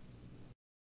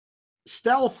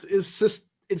 Stealth is just,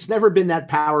 it's never been that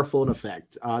powerful in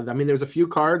effect. I mean, there's a few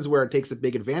cards where it takes a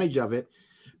big advantage of it,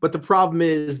 but the problem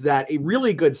is that a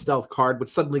really good stealth card would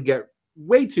suddenly get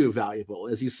way too valuable,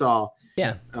 as you saw.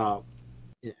 Yeah.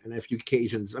 In a few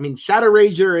occasions. I mean, Shadow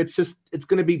Rager, it's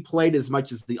going to be played as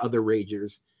much as the other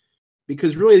Ragers,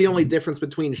 because really the only difference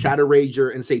between Shadow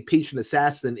Rager and, say, Patron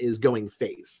Assassin is going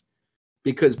face.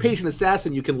 Because Patron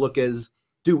Assassin you can look as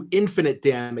do infinite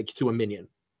damage to a minion,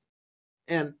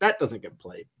 and that doesn't get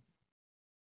played.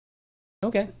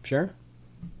 Okay, sure.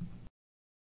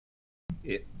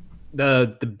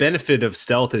 the benefit of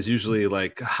stealth is usually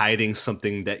like hiding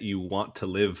something that you want to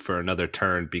live for another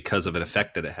turn because of an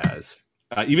effect that it has.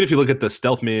 Even if you look at the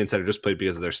stealth minions that are just played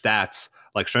because of their stats,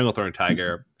 like Stranglethorn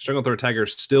Tiger. Stranglethorn Tiger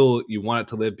still, you want it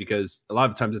to live because a lot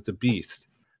of times it's a beast.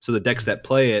 So the decks that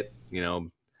play it, you know,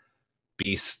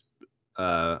 beast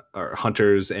or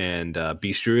hunters and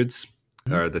beast druids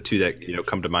are the two that, you know,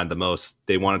 come to mind the most.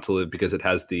 They want it to live because it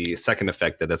has the second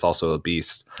effect that it's also a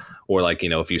beast, or like, you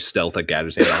know, if you stealth a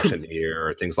Gadgetzan Auctioneer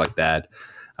or things like that.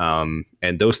 And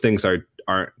those things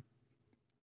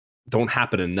don't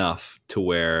happen enough to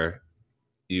where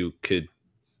you could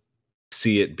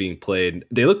see it being played.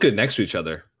 They look good next to each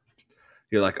other.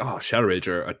 You're like, oh, Shadow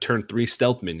Rager, a turn 3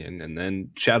 stealth minion, and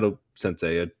then Shadow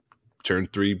Sensei, a turn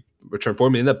 3 or turn 4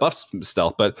 minion that buffs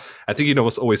stealth. But I think you'd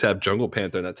always have Jungle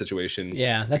Panther in that situation.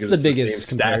 Yeah, that's the biggest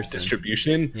stat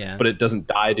distribution. Yeah, but it doesn't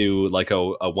die to like a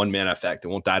 1-mana effect. It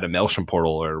won't die to Maelstrom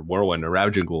Portal or Whirlwind or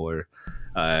Ravaging or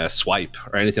Swipe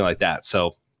or anything like that.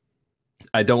 So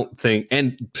I don't think,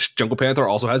 and Jungle Panther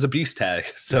also has a beast tag.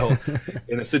 So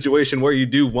in a situation where you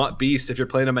do want beast, if you're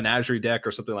playing a Menagerie deck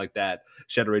or something like that,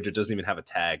 Shadow Rager doesn't even have a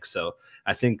tag. So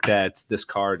I think that this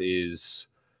card is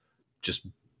just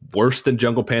worse than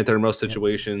Jungle Panther in most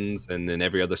situations. And in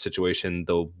every other situation,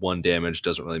 the 1 damage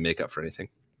doesn't really make up for anything.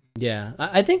 Yeah,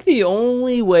 I think the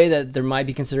only way that there might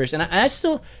be consideration, and I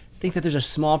still think that there's a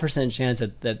small percentage chance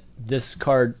that this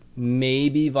card may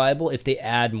be viable if they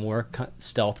add more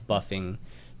stealth buffing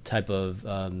type of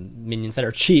minions that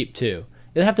are cheap too.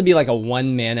 It'd have to be like a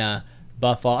 1-mana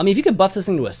buff all. I mean, if you could buff this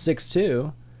thing to a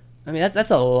 6/2, I mean that's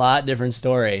a lot different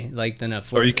story like than a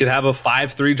 4. Or you could have a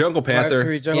 5/3 Jungle Panther.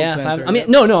 5/3 Jungle Panther. I mean,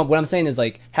 no. What I'm saying is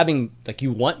like having like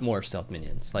you want more stealth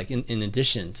minions, like in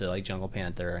addition to like Jungle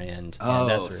Panther and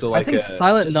that sort of so like I think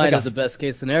Silent Knight like is the best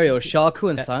case scenario. Shaku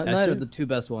and Silent Knight are the 2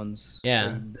 best ones. Yeah,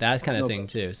 Like, that kind of thing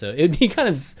too. So it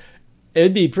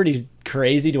would be pretty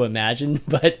crazy to imagine,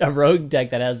 but a rogue deck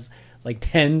that has like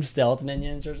 10 stealth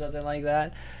minions or something like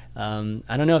that.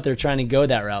 I don't know if they're trying to go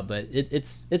that route, but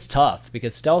it's tough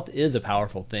because stealth is a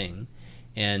powerful thing,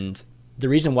 and the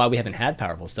reason why we haven't had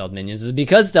powerful stealth minions is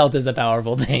because stealth is a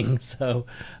powerful thing. So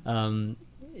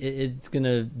it's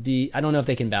gonna be, I don't know if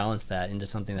they can balance that into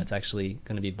something that's actually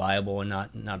going to be viable and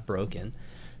not broken.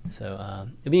 So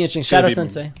it'd be interesting. Shadow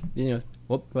Sensei, you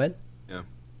know, go ahead. Yeah,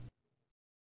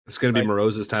 it's gonna be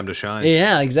Morose's time to shine.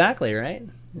 Yeah, exactly, right.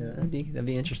 Yeah, that'd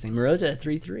be interesting. Morose at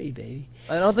 3/3, baby.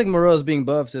 I don't think Morose being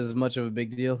buffed is much of a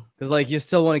big deal because like you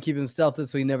still want to keep him stealthed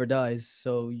so he never dies.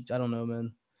 So I don't know,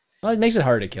 man. Well, it makes it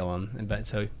hard to kill him, but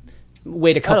so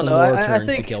wait a couple more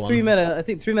turns to kill him. 3-mana, I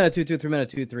think 3-mana 2/2, 3-mana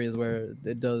 2/3 is where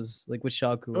it does, like with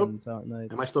Shaku and Silent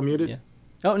Knight. Am I still muted? Yeah.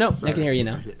 Oh no, Sorry. I can hear you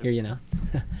now. Hear you now.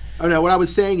 Oh no, what I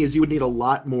was saying is you would need a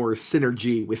lot more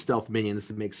synergy with stealth minions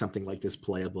to make something like this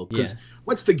playable. Because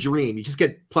what's the dream? You just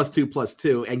get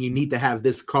 +2/+2, and you need to have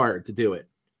this card to do it.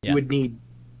 Yeah.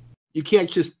 You can't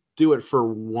just do it for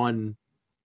one.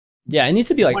 Yeah, it needs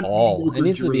to be like all. It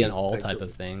needs to be an all type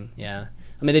of thing. Yeah,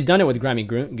 I mean they've done it with Grimy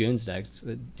Goons decks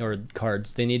or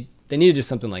cards. They need to do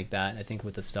something like that. I think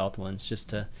with the stealth ones, just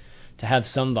to have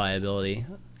some viability.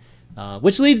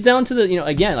 Which leads down to the, you know,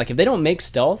 again, like if they don't make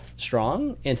stealth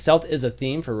strong and stealth is a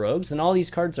theme for rogues, then all these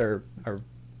cards are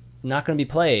not going to be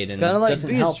played, and it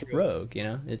doesn't help rogue. You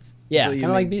know, it's kind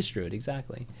of like Beast Druid,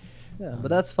 exactly. Yeah, but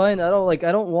that's fine. I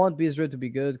don't want Beast Druid to be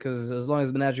good because as long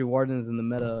as Menagerie Warden's in the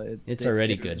meta, it's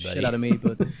already good, buddy. Shit out of me,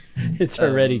 but it's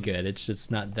already good. It's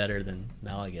just not better than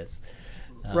Malygos.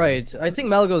 Right. I think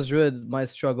Malygos Druid might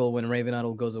struggle when Raven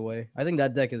Idol goes away. I think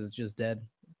that deck is just dead.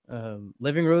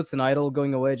 Living Roots and Idol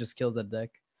going away just kills that deck.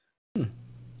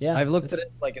 Yeah, I've looked at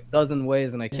it like a dozen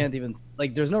ways and I can't even,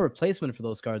 like, there's no replacement for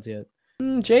those cards yet.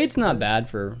 Jade's not bad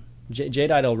for Jade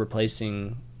Idol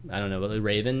replacing, I don't know, but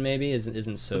Raven maybe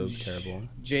isn't so terrible.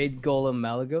 Jade Golem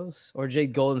Malygos or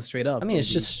Jade Golem straight up. I mean, it's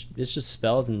just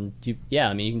spells and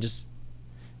I mean you can just.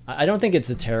 I don't think it's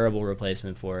a terrible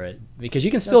replacement for it because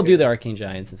you can still do the Arcane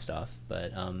Giants and stuff,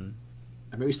 but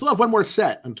I mean, we still have one more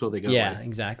set until they go away. Yeah,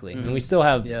 exactly. And we still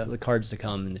have the cards to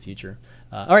come in the future.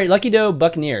 All right, Lucky Doe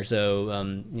Buccaneer. So,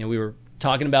 you know, we were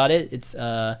talking about it. It's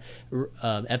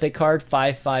epic card,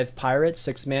 5/5 Pirate,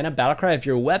 6 mana. Battlecry, if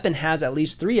your weapon has at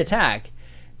least 3 attack,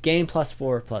 gain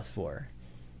 +4/+4.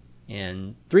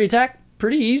 And 3 attack,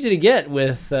 pretty easy to get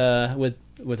with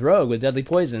Rogue, with Deadly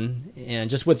Poison, and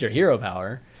just with your hero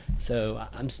power. So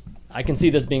I can see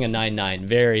this being a 9/9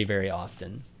 very, very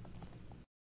often.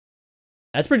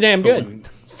 That's pretty damn good.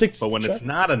 But when it's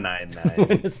not a 9/9.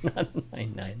 When it's not a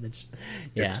 9/9.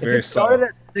 It's if it started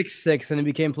at 6/6 and it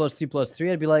became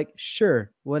 +3/+3, I'd be like, sure.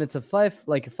 When it's a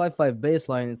 5/5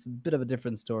 baseline, it's a bit of a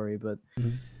different story, but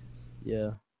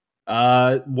yeah.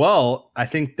 Well, I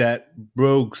think that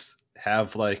rogues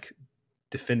have like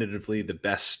definitively the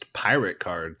best pirate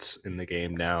cards in the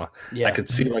game now. Yeah. I could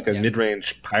see like a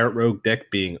mid-range pirate rogue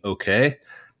deck being okay.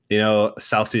 You know,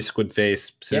 South Sea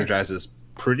Squidface synergizes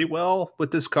pretty well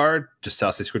with this card. Just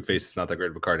South Sea Squidface is not that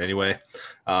great of a card anyway.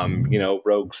 You know,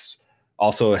 rogues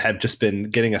also have just been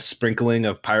getting a sprinkling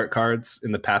of pirate cards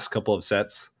in the past couple of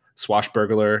sets.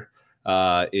 Swashbuckler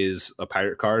is a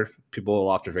pirate card. People will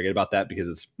often forget about that because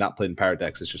it's not played in pirate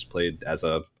decks. It's just played as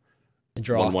a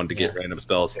draw 1/1 to get random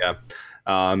spells. Yeah.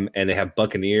 And they have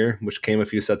Buccaneer, which came a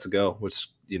few sets ago, which,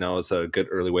 you know, is a good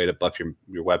early way to buff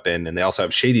your weapon. And they also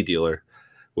have Shady Dealer,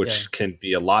 which can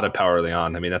be a lot of power early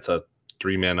on. I mean, that's a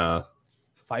 3-mana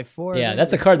 5/4. Yeah,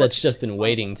 that's a card that's just been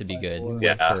waiting to be good.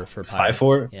 Yeah, for pirates.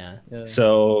 5/4. Yeah.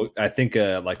 So I think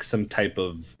like some type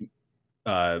of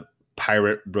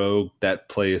pirate rogue that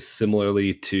plays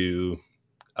similarly to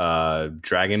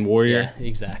Dragon Warrior. Yeah,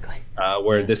 exactly.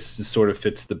 Where this sort of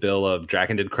fits the bill of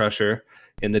Dracondid Crusher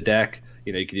in the deck.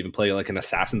 You know, you could even play like an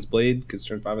Assassin's Blade, because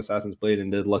turn 5 Assassin's Blade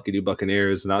into Lucky Do Buccaneer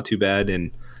is not too bad.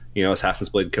 And, you know, Assassin's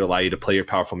Blade could allow you to play your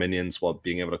powerful minions while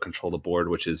being able to control the board,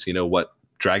 which is, you know, what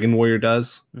Dragon Warrior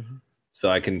does. So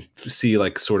I can see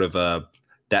like sort of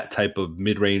that type of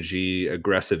mid-rangey,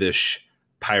 aggressive-ish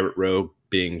pirate rogue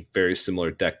being very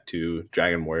similar deck to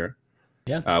Dragon Warrior.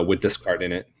 Yeah. With this card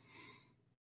in it.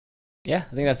 Yeah,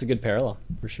 I think that's a good parallel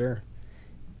for sure.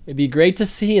 It'd be great to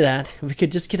see that. If we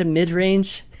could just get a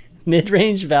mid-range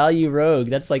value rogue.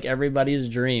 That's like everybody's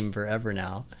dream forever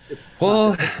now.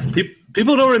 Well,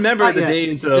 people don't remember the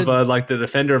days of like the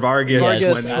Defender of Argus.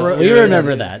 We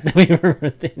remember that. We were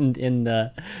in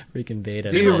the freaking beta.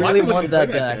 Do you really want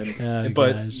that back?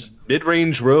 But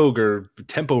mid-range rogue or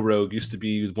tempo rogue used to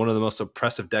be one of the most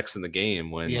oppressive decks in the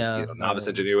game. When Novice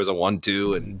Engineer was a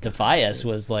 1/2 and Defias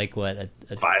was like what?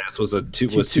 Defias was a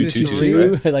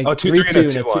 2/2, right? Like 2/3 and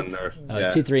a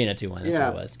 2/1. 2/3 and a 2/1. That's what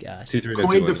it was. Gosh. 2/3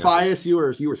 Coin Defias, you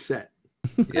were set.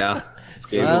 Yeah.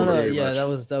 I don't know. Yeah,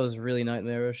 that was really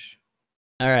nightmarish.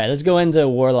 All right, let's go into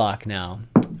Warlock now.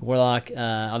 Warlock,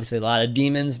 obviously a lot of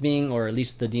demons being, or at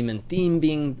least the demon theme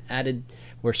being added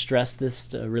or stressed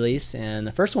this release. And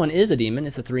the first one is a demon.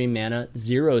 It's a 3-mana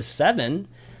 0/7.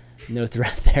 No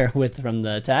threat there from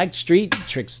the tag. Street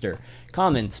Trickster.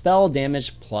 Common. Spell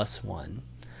damage +1.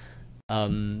 I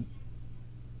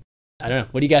don't know.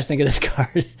 What do you guys think of this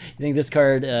card? You think this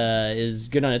card is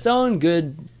good on its own?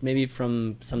 Good maybe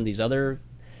from some of these other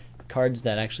cards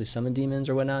that actually summon demons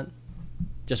or whatnot?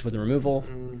 Just with the removal?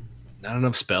 Not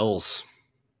enough spells.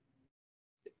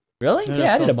 Really?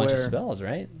 Yeah, I did a bunch of spells,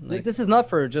 right? Like, this is not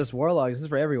for just Warlocks. This is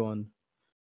for everyone.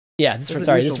 Yeah, this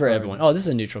is for everyone. Oh, this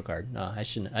is a neutral card. No, I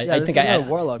shouldn't. I think I added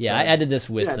Warlock. Yeah, I added this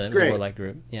with the Warlock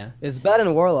group. Yeah, it's bad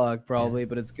in Warlock probably,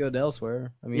 but it's good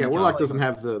elsewhere. I mean, Warlock doesn't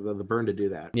have the burn to do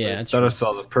that. Yeah, I thought I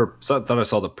saw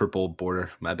the purple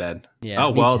border. My bad. Yeah.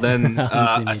 Oh well, then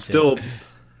I still.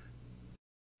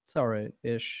 It's all right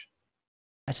ish.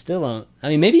 I still don't. I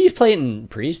mean, maybe you play it in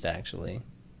Priest actually.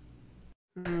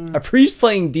 A Priest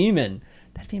playing Demon.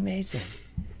 That'd be amazing.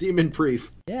 Demon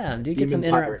Priest. Yeah, do you get some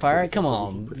inner fire? Come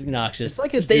on, Noxious. It's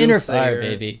like it's the inner fire,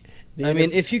 baby. I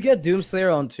mean, if you get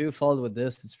Doomslayer on 2 followed with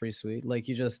this, it's pretty sweet. Like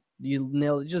you just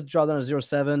draw down a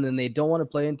 0/7 and they don't want to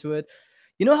play into it.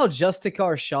 You know how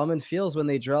Justicar Shaman feels when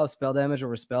they draw spell damage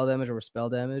over spell damage over spell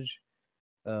damage?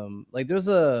 Like there's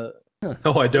a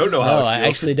Oh, I don't know how it feels. I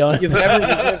actually don't.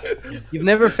 You've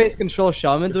never faced Control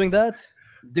Shaman doing that?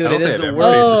 Dude, it is the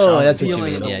worst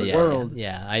feeling in the world.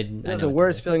 Yeah, it's the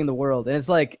worst feeling in the world, and it's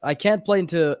like I can't play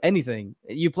into anything.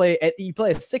 You play a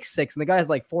 6/6, and the guy has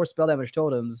like 4 spell damage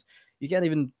totems. You can't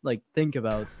even like think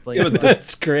about playing. Yeah,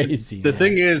 that's crazy. The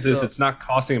thing is it's not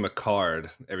costing him a card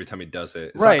every time he does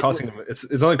it. It's not costing him.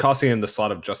 It's only costing him the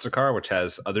slot of Justicar, which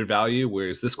has other value,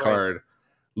 whereas this card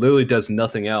literally does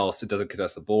nothing else. It doesn't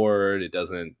contest the board. It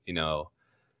doesn't,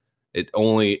 It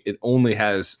only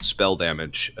has spell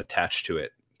damage attached to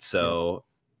it. So,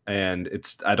 and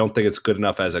I don't think it's good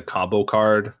enough as a combo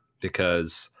card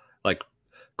because like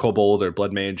Kobold or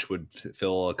Blood Mage would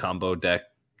fill a combo deck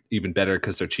even better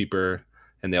because they're cheaper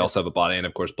and they also have a body. And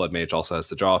of course, Blood Mage also has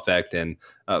the draw effect. And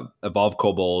Evolve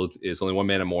Kobold is only 1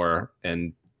 mana more,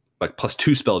 and like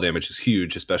 +2 spell damage is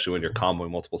huge, especially when you're comboing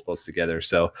multiple spells together.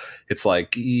 So it's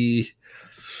like.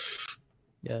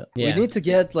 Yeah, we need to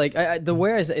get like the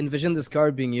way I envision this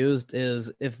card being used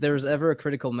is if there's ever a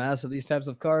critical mass of these types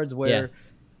of cards where,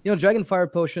 Dragon Fire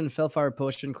Potion, Fellfire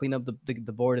Potion clean up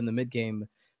the board in the mid game,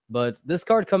 but this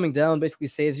card coming down basically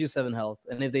saves you 7 health,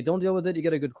 and if they don't deal with it, you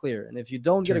get a good clear, and if you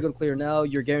don't get a good clear now,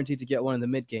 you're guaranteed to get one in the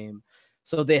mid game.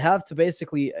 So they have to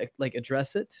basically like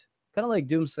address it, kind of like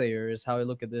Doomslayer is how I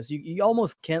look at this. You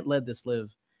almost can't let this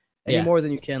live. any more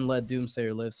than you can let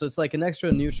Doomsayer live. So it's like an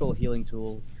extra neutral healing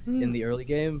tool in the early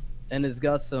game, and it's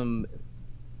got some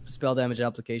spell damage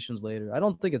applications later. I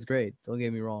don't think it's great. Don't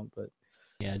get me wrong, but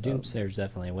yeah, Doomsayer's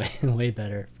definitely way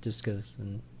better just because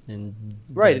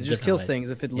right, it just kills things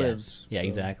if it lives. Yeah,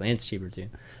 exactly, and it's cheaper too.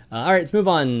 All right, let's move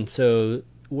on. So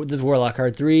this is Warlock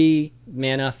card, 3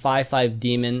 mana, 5/5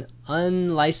 demon,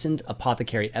 unlicensed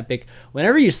apothecary epic.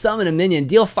 Whenever you summon a minion,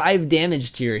 deal 5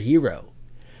 damage to your hero.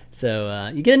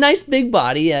 So you get a nice big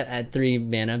body at 3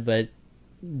 mana, but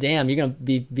damn, you're gonna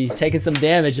be taking some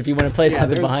damage if you want to play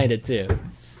something behind it too.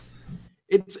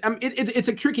 It's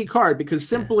a tricky card because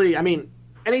simply, I mean,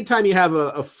 anytime you have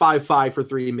a 5/5 for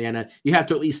 3 mana, you have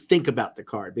to at least think about the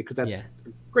card because that's a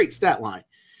great stat line.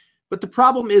 But the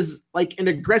problem is, like, an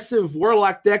aggressive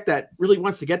Warlock deck that really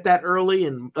wants to get that early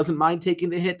and doesn't mind taking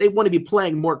the hit, they want to be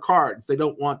playing more cards. They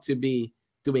don't want to be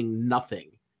doing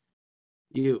nothing.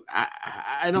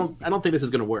 I don't think this is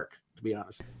going to work, to be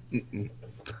honest.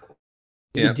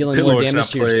 Yeah, dealing more damage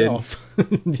to yourself.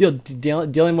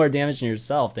 Dealing more damage to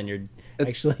yourself than you're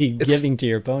actually giving to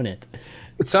your opponent.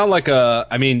 It sounds like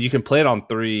I mean, you can play it on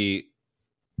 3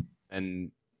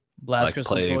 and Blast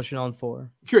Crystal Potion on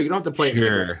 4. Sure, you don't have to play it.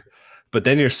 Sure. But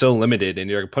then you're so limited, and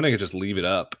your opponent can just leave it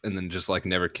up and then just like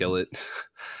never kill it.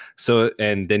 So,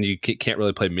 and then you can't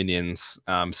really play minions.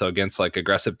 So against like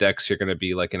aggressive decks, you're going to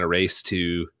be like in a race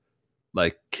to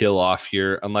like kill off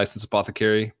your unlicensed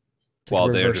apothecary while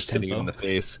they're just hitting you in the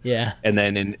face. Yeah. And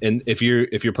then if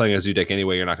you're playing a zoo deck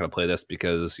anyway, you're not going to play this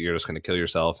because you're just going to kill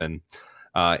yourself. And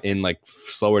in like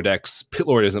slower decks, Pit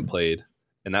Lord isn't played,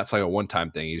 and that's like a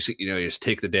one-time thing. You just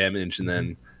take the damage and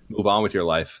then move on with your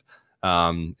life.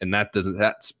 And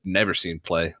that's never seen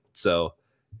play. So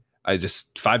I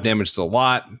just 5 damage is a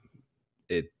lot.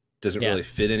 It doesn't really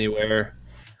fit anywhere.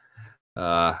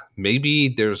 Maybe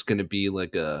there's going to be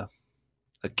like a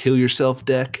kill yourself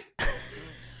deck.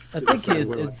 I think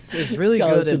it's really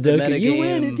good if the metagame. You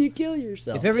win if you kill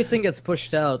yourself. If everything gets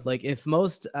pushed out, like if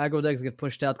most aggro decks get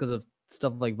pushed out because of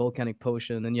stuff like Volcanic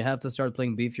Potion, and you have to start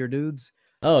playing beefier dudes.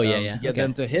 To get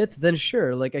them to hit, then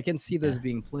sure, like I can see this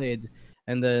being played.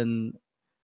 And then,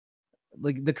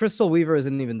 like, the Crystal Weaver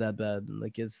isn't even that bad.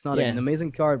 Like, it's not an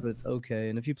amazing card, but it's okay.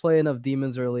 And if you play enough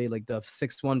demons early, like the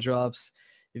 6/1 drops,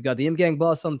 you've got the Imgang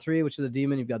boss on 3, which is a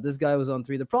demon. You've got this guy who's on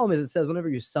 3. The problem is it says whenever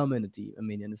you summon a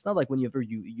minion. It's not like whenever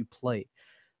you play.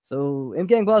 So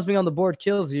Imgang boss being on the board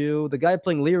kills you. The guy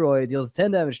playing Leroy deals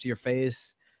 10 damage to your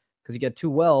face because you get 2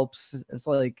 whelps. It's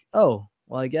like, oh,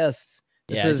 well, I guess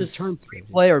this is turn 3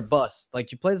 play or bust.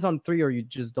 Like, you play this on 3 or you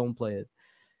just don't play it.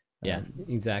 Yeah,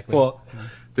 exactly. Well,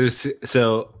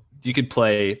 so you could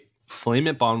play Flame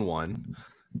Imp on 1,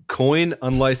 Coin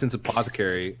Unlicensed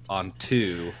Apothecary on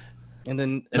 2, and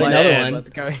then play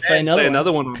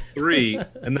another one on 3,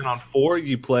 and then on 4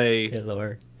 you play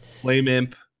Flame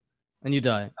Imp, and you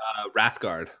die.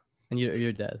 Wrathguard, and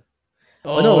you're dead.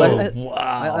 Oh no!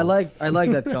 Wow! I like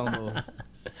that combo.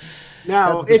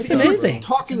 Now, if you're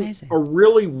talking a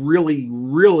really, really,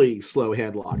 really slow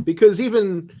handlock, because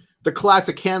even the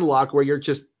classic handlock where you're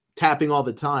just tapping all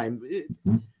the time,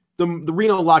 the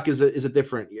Reno lock is a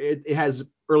different. It has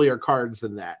earlier cards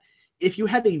than that. If you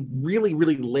had a really,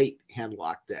 really late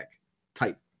handlock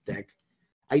type deck,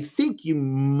 I think you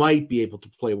might be able to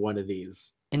play one of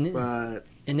these. And it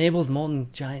enables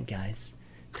Molten Giant, guys.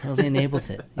 Totally enables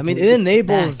it. I mean, it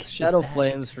enables Shadow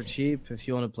Flames for cheap if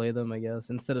you want to play them, I guess,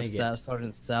 instead of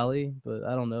Sergeant Sally. But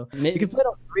I don't know. You can play it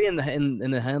on 3 in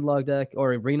the handlock deck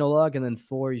or a Reno lock, and then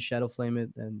 4 you Shadow Flame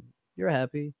it, and you're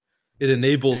happy. It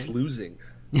enables losing.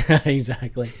 Yeah,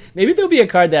 exactly. Maybe there'll be a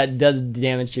card that does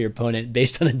damage to your opponent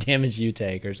based on the damage you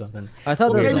take or something. I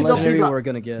thought that was the legendary we're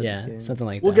gonna get. Yeah, something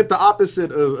like that. We'll get the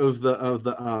opposite of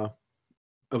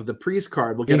the priest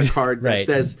card. We'll get a card that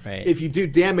says if you do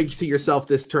damage to yourself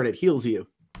this turn, it heals you.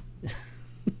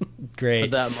 Great. For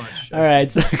that much. All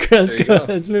right, so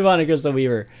let's move on to Crystal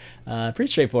Weaver.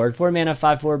 Pretty straightforward. 4 mana,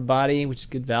 5/4 body, which is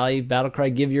good value.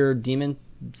 Battlecry, give your demon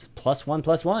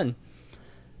 +1/+1.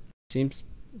 Seems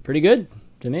pretty good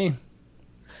to me.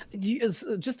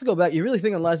 Just to go back, you really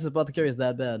think Unlicensed Apothecary is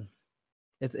that bad?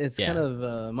 It's kind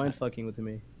of mind fucking to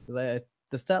me because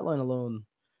the stat line alone.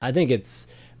 I think it's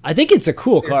a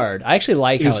cool card. I actually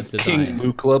like how it's designed. King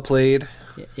Mukla played.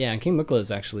 Yeah, King Mukla is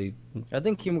actually. I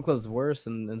think King Mukla is worse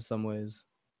in some ways.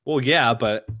 Well, yeah,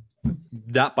 but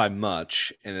not by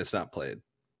much, and it's not played.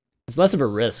 It's less of a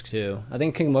risk too. I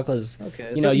think King Mukla is.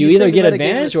 Okay, you either get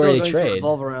advantage or you trade.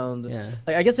 Revolve around. Yeah.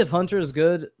 Like, I guess if Hunter is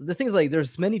good, the thing is like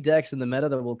there's many decks in the meta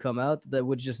that will come out that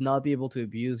would just not be able to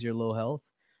abuse your low health.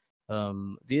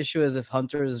 The issue is if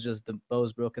Hunter is just the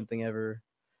most broken thing ever,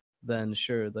 then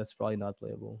sure, that's probably not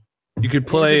playable. You could It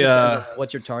play. depends on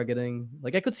what you're targeting.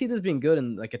 Like I could see this being good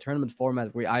in like a tournament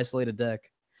format where you isolate a deck.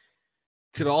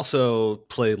 Could also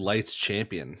play Lights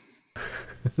Champion.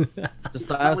 Just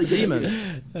Silence the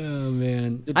Demon. Oh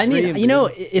man. The I mean, dream, you know,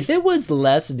 dude. if it was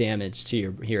less damage to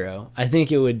your hero, I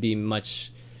think it would be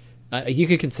much. You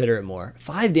could consider it more.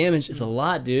 5 damage is a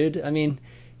lot, dude. I mean,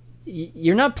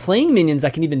 you're not playing minions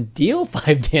that can even deal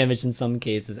 5 damage in some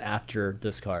cases after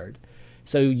this card.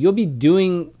 So you'll be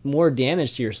doing more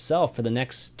damage to yourself for the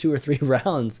next 2 or 3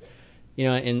 rounds, you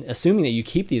know, and assuming that you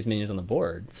keep these minions on the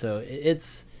board. So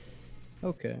it's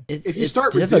Okay. If you it's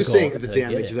start difficult reducing the to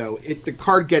damage, get it. though, the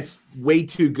card gets way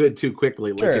too good too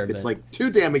quickly. Like Sure, if it's but- like 2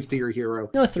 damage to your hero,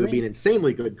 No, it would 3. be an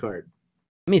insanely good card.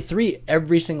 I mean, 3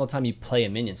 every single time you play a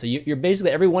minion. So you're basically,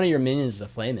 every one of your minions is a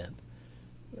flame imp.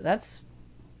 That's,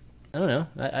 I don't know.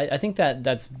 I think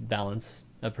that's balance,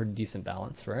 a pretty decent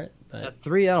balance for it. But At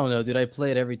 3, I don't know, dude. I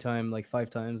play it every time, like 5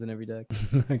 times in every deck.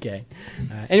 okay.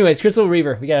 Anyways, Crystal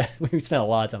Reaver, we spent a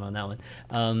lot of time on that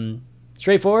one.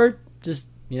 Straightforward, just,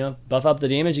 you know, buff up the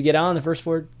damage you get on the first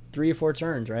 3 or 4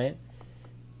 turns, right?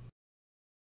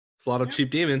 It's a lot of cheap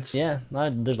demons. Yeah,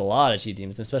 there's a lot of cheap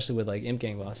demons, especially with like Imp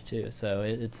Gang Boss too. So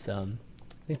it's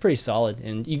pretty solid,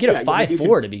 and you get a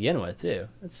 5/4 to begin with too.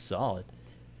 That's solid.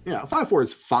 Yeah, 5/4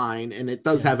 is fine, and it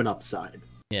does have an upside.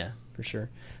 Yeah, for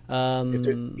sure. If there's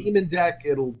a demon deck,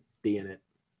 it'll be in it.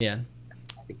 Yeah.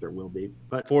 I think there will be.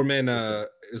 But 4 mana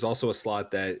is also a slot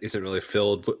that isn't really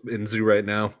filled in Zoo right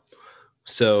now.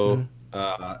 So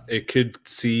it could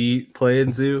see play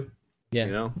in Zoo. Yeah.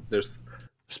 You know, there's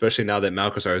especially now that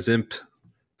Malkazar is Imp.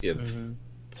 You have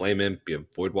Flame Imp, you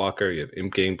have Voidwalker, you have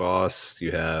Imp Gang Boss,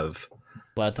 you have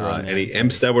any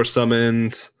imps that were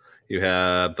summoned. You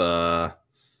have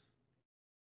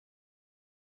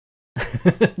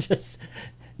just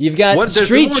you've got there's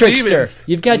Street more Trickster. demons.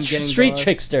 You've got Imp Gang Street Boss.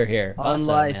 Trickster here. Awesome,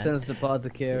 Unlicensed man.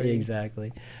 Apothecary.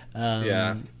 Exactly.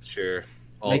 yeah, sure.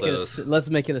 All Make it those. let's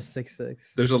make it a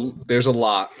 6/6. There's a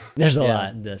lot. There's a Yeah.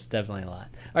 lot. There's definitely a lot.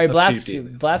 All right, Of cheap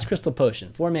demons. Blast Crystal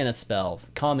Potion. 4 mana spell.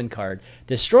 Common card.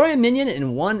 Destroy a minion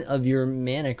in one of your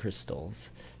mana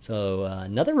crystals. So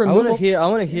another I removal.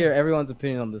 want to hear everyone's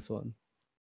opinion on this one.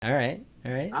 All right.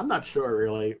 All right. I'm not sure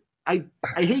really. I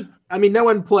hate. I mean, no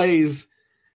one plays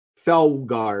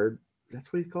Felguard.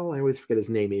 That's what you call it? I always forget his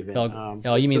name even.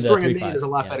 Oh, you mean the destroying a 3/5? minion is a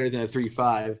lot Yeah. better than a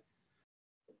 3/5.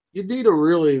 You need a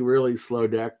really, really slow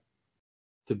deck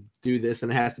to do this,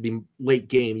 and it has to be late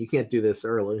game. You can't do this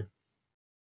early.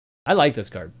 I like this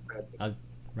card.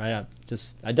 Right up. I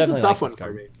It's definitely a tough like one this for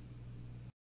card. me.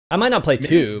 I might not play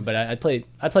 2, but I play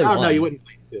Oh one. no, you wouldn't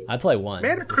play 2. I play 1.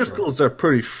 Mana crystals are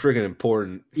pretty friggin'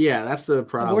 important. Yeah, that's the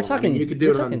problem. we're talking- I mean, you could do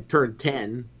we're it on talking- turn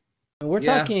 10. We're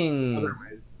Yeah. talking,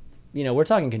 Otherwise, we're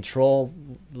talking control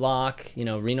lock,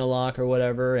 Reno lock or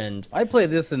whatever, and I play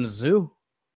this in Zoo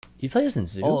you play this in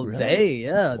Zoo all really? day.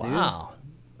 Yeah, dude. Wow.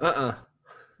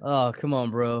 Oh, come on,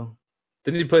 bro.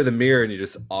 Then you play the mirror and you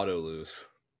just auto lose.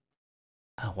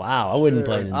 Oh, wow, I wouldn't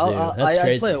play it in Zoo. That's I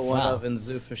crazy. play it one Wow. up in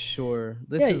Zoo for sure.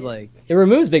 This Yeah, is like It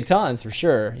removes big taunts for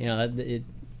sure.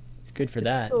 It's good for it's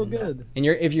that. so and, good. And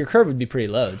if your curve would be pretty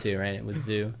low too, right? With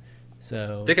Zoo,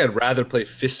 so I think I'd rather play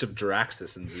Fist of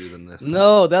Draxus in Zoo than this.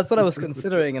 No, that's what I was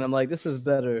considering, and I'm like, this is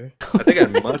better. I think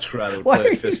I'd much rather Why are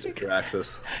play you- Fist of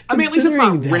Draxus. I mean, at least it's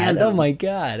not Considering that, random. Oh my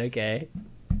god. Okay.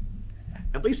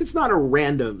 At least it's not a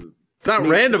random. It's not I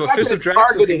mean, random. the A fact Fist that of it's Draxus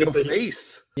targeting can go the-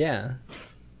 face. Yeah.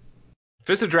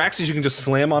 Fist of Draxus you can just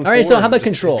slam on. All right. So forward how and about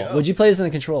just control? go. Would you play this in a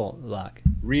control lock?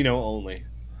 Reno only?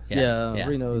 Yeah,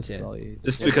 Reno me is too. probably.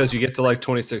 Just because you get to like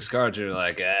 26 cards, you're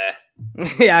like,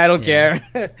 Yeah, I don't Yeah.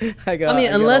 care. I I got. mean, I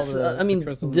got all unless the I mean,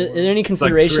 crystals is in the there world. any It's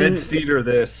like consideration? Dreadsteed or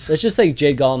this. Let's just say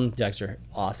Jade Golem decks are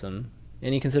awesome.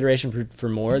 Any consideration for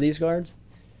more of these cards?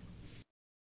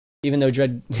 Even though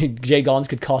Jade Golems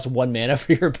could cost 1 mana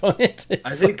for your opponent.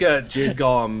 I think Jade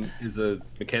Golem is a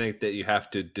mechanic that you have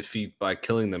to defeat by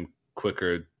killing them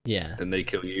quicker yeah. than they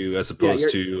kill you, as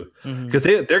opposed to Mhm. because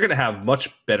they're going to have much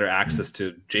better access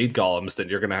to Jade Golems than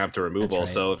you're going to have to remove. That's right.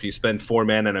 Also, if you spend 4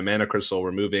 mana and a mana crystal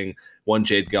removing 1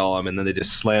 Jade Golem, and then they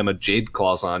just slam a Jade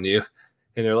Claws on you,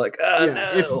 and you're like, oh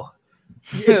Yeah, no.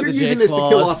 If you're The using Jade this to kill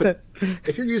Claws. off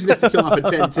if you're using this to kill off a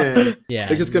 10-10, Yeah.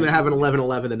 they're just going to have an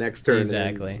 11-11 the next turn. and then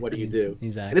Exactly. what do you do?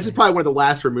 Exactly. And this is probably one of the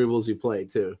last removals you play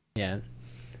too. Yeah.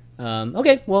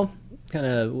 Okay, well,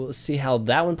 we'll see how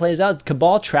that one plays out.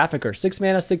 Cabal Trafficker, 6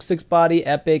 mana, 6/6 body,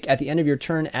 epic. At the end of your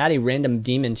turn, add a random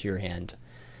demon to your hand.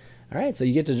 All right, so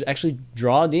you get to actually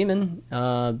draw a demon.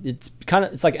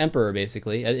 It's like Emperor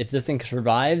basically. If this thing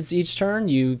survives each turn,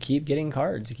 you keep getting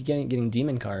cards. You keep getting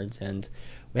demon cards, and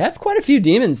we have quite a few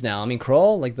demons now. I mean,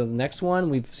 Kroll, like the next one,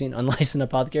 we've seen Unlicensed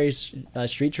Apothecary,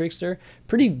 Street Trickster.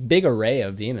 Pretty big array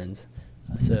of demons.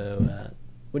 So,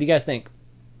 what do you guys think?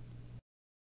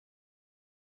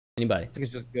 Anybody? I think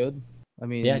it's just good. I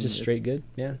mean, Yeah, just straight good.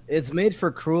 Yeah. It's made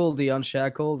for Cruel the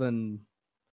Unshackled and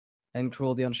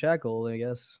Cruel the Unshackled, I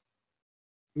guess.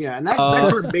 Yeah, and that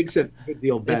card makes it a good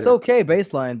deal better. It's okay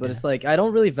baseline, but it's like I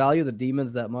don't really value the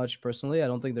demons that much personally. I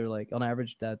don't think they're like on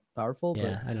average that powerful.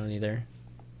 Yeah, I don't either.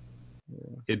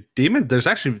 There's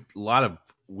actually a lot of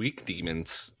weak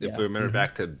demons. If we remember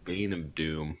back to Bane of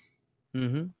Doom.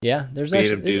 Yeah, there's Bane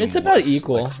actually of Doom it's about was,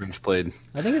 equal. Like, Fringe Blade.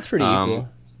 I think it's pretty equal.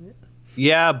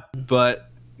 Yeah, but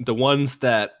the ones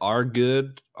that are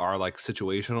good are like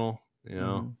situational, you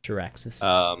know. Jiraxis.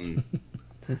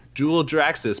 Dual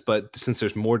Draxus, but since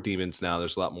there's more demons now,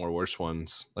 there's a lot more worse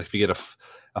ones. Like if you get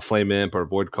a Flame Imp or a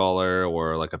Void Caller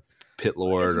or like a Pit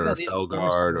Lord or a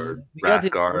Felguard or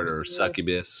Wrathguard or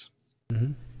Succubus.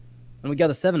 And we got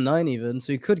a 7/9 even,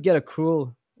 so you could get a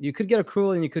Cruel. You could get a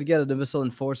Cruel and you could get a Abyssal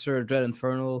Enforcer, a Dread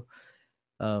Infernal,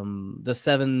 the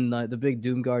 7/9, the big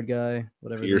Doomguard guy,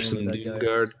 whatever. Fearsome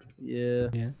Doomguard.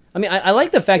 Yeah. I mean, I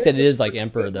like the fact that it is like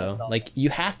Emperor though. Like you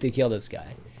have to kill this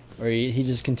guy, or he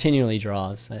just continually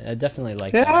draws. I definitely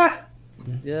like that.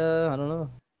 Yeah, I don't know.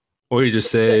 Or you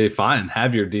just say, fine,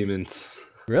 have your demons.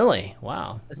 Really?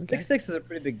 Wow. 6/6 is a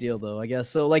pretty big deal, though, I guess.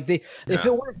 So, like, if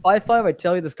it were 5/5, I'd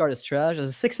tell you this card is trash. As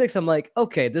a 6/6, I'm like,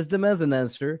 okay, this demands an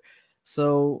answer.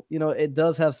 So, you know, it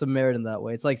does have some merit in that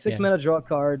way. It's like 6 mana, draw a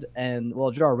card, and,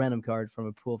 well, draw a random card from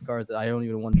a pool of cards that I don't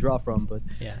even want to draw from. But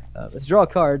let's draw a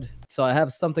card, so I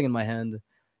have something in my hand.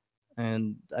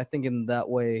 And I think in that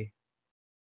way,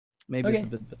 maybe it's a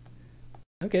bit...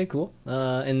 Okay, cool.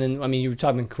 And then, I mean, you were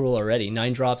talking Cruel already.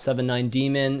 9-drop, 7/9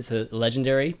 demon. It's a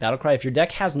legendary battlecry. If your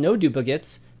deck has no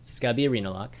duplicates, so it's got to be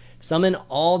arena lock, summon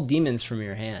all demons from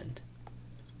your hand.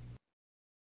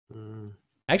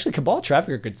 Actually, Cabal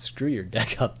Trafficker could screw your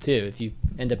deck up too if you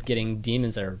end up getting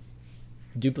demons that are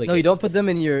duplicates. No, you don't put them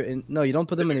in your. No, you don't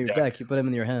put them in your deck. You put them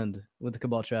in your hand with the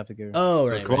Cabal Trafficker. Oh,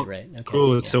 right. Okay,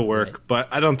 Cruel would still work, but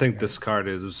I don't think this card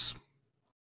is.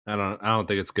 I don't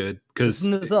think it's good because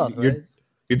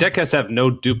your deck has to have no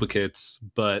duplicates,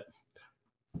 but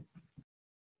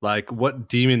like what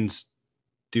demons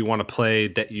do you want to play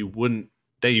that you'd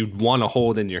want to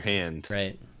hold in your hand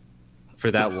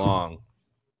for that long?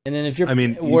 And then if your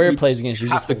warrior plays against you,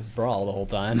 just to brawl the whole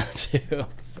time too.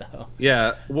 So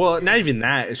yeah, well, not even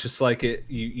that. It's just like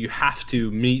you have to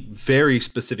meet very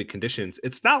specific conditions.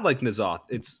 It's not like N'Zoth.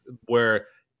 It's where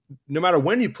no matter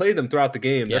when you play them throughout the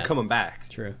game, they're coming back.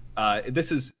 True.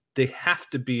 They have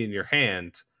to be in your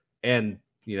hand, and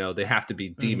they have to be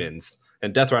demons.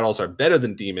 And Death Rattles are better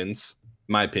than demons,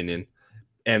 in my opinion.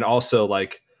 And also,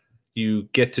 like, you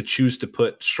get to choose to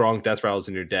put strong Death Rattles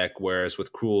in your deck, whereas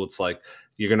with Cruel, it's like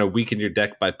you're going to weaken your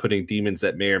deck by putting demons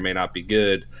that may or may not be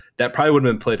good. That probably would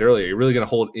have been played earlier. You're really going to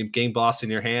hold Imp Game Boss in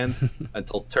your hand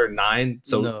until turn 9,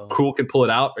 so Cruel can pull it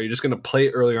out, or you're just going to play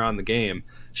it earlier on in the game.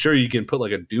 Sure, you can put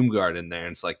like a Doomguard in there,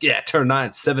 and it's like, yeah, turn 9,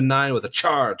 7/9 with a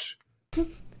charge.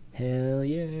 Hell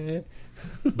yeah.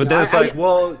 But then it's like,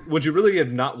 well, would you really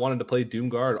have not wanted to play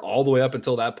Doomguard all the way up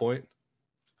until that point?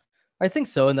 I think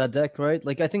so in that deck, right?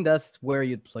 Like, I think that's where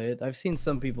you'd play it. I've seen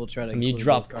some people try to. You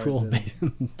drop Cruel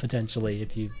potentially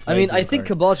if you. I mean, I think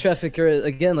Cabal Trafficker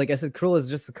again. Like I said, Cruel is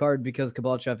just a card because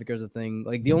Cabal Trafficker is a thing.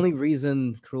 Like the only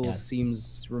reason Cruel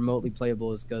seems remotely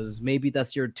playable is because maybe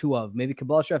that's your 2 of. Maybe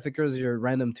Cabal Trafficker is your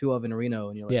random 2 of in Arena,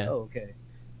 and you're like, oh, okay,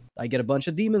 I get a bunch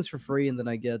of demons for free, and then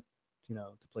I get,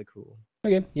 to play Cruel.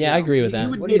 Okay, yeah, I agree with that.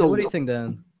 What do you think,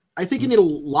 Dan? I think you need a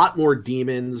lot more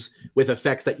demons with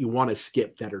effects that you want to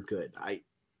skip that are good.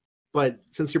 But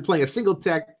since you're playing a single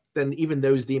tech, then even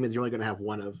those demons you're only going to have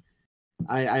 1 of.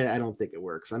 I don't think it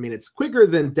works. I mean, it's quicker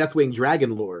than Deathwing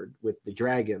Dragon Lord with the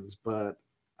dragons, but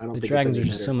I don't think the dragons are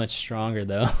just so much stronger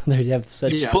though. They have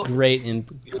such great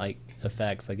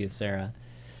effects, like Sarah.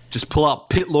 Just pull out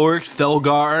Pit Lord,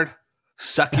 Felguard,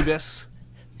 Succubus.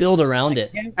 Build around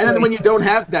it. And then when you don't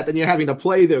have that, then you're having to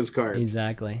play those cards.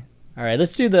 Exactly. All right,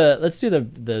 let's do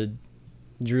the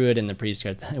Druid and the Priest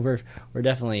card. We're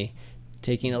definitely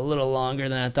taking a little longer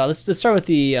than I thought. Let's start with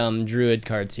the Druid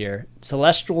cards here.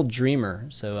 Celestial Dreamer.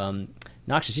 So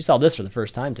Noxious, you saw this for the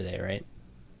first time today, right?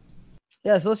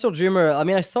 Yeah, Celestial Dreamer. I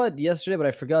mean, I saw it yesterday, but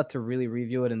I forgot to really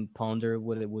review it and ponder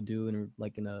what it would do in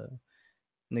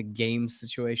a game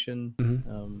situation.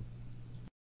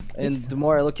 And the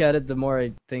more I look at it, the more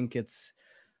I think it's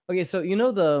okay. So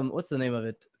what's the name of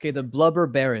it? Okay, the Blubber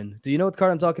Baron. Do you know what card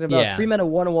I'm talking about? Yeah. 3 mana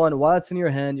 1/1. While it's in your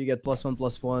hand, you get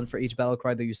 +1/+1 for each battle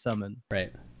cry that you summon.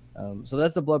 Right. So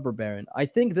that's the Blubber Baron. I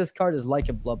think this card is like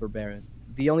a Blubber Baron.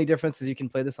 The only difference is you can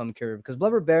play this on curve, because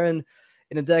Blubber Baron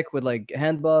in a deck with like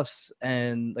hand buffs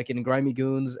and like in Grimy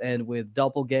Goons and with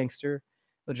Doppelgangster,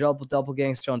 The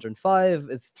Doppelgangster on turn 5.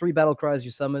 It's 3 battle cries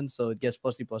you summon, so it gets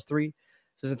 +3/+3.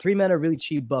 So it's a 3-mana, really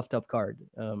cheap, buffed up card.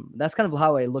 That's kind of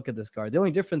how I look at this card. The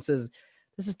only difference is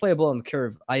this is playable on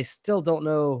curve. I still don't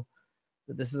know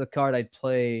that this is a card I'd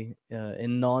play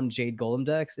in non-Jade Golem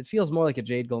decks. It feels more like a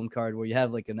Jade Golem card where you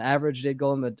have like an average Jade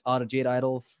Golem, an auto Jade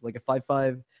Idol, like a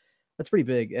 5/5. That's pretty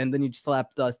big. And then you slap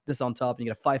this on top and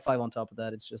you get a 5/5 on top of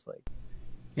that. It's just like...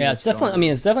 Yeah, it's definitely... I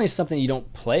mean, it's definitely something you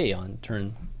don't play on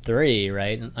turn 3,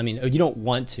 right? I mean, you don't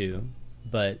want to,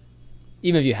 but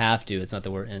even if you have to, it's not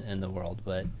the word in the world.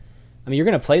 But I mean, you're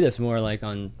going to play this more like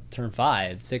on turn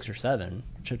 5, 6, or 7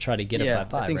 to try to get a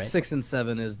 5/5, I think right? 6 and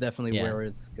 7 is definitely where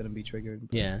it's going to be triggered.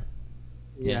 Yeah.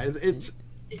 I mean,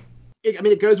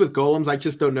 it goes with golems. I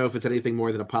just don't know if it's anything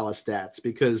more than a pile of stats,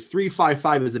 because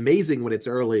 3/5/5 is amazing when it's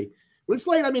early. When it's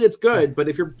late, I mean, it's good, but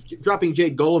if you're dropping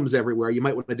Jade Golems everywhere, you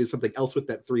might want to do something else with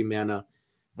that 3-mana,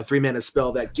 a 3-mana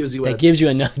spell that gives you a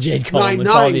Jade Golem would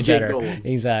probably be better. Golem.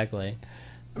 Exactly.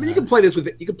 I mean, you can play this with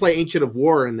you can play Ancient of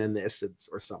War and then this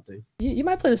or something. You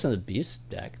might play this on the Beast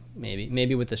deck,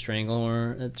 maybe with the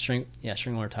Strangler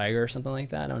Tiger or something like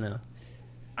that. I don't know.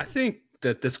 I think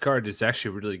that this card is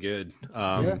actually really good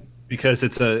because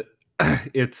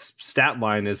its stat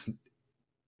line is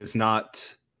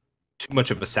not too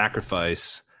much of a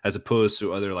sacrifice as opposed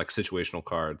to other like situational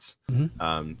cards.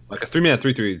 Like a 3-mana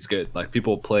 3/3 is good. Like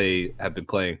people have been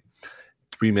playing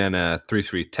 3-mana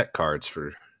 3/3 tech cards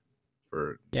for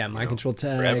Mind Control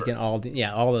Tech forever. and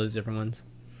all those different ones.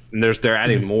 And they're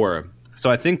adding more.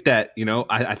 So I think that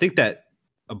I think that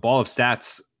a ball of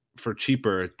stats for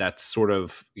cheaper that's sort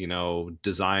of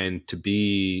designed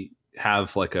to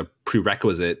have like a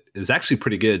prerequisite is actually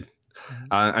pretty good.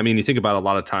 I mean, you think about a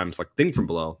lot of times like Thing from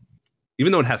Below.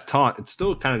 Even though it has taunt, it's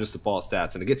still kind of just a ball of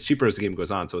stats, and it gets cheaper as the game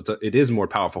goes on. So it is a more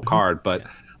powerful card, but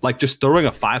like just throwing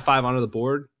a 5/5 onto the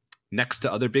board next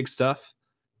to other big stuff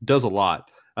does a lot.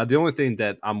 The only thing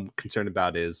that I'm concerned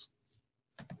about is,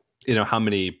 how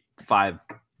many 5+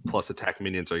 attack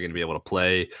minions are you going to be able to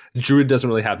play? Druid doesn't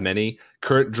really have many.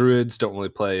 Current Druids don't really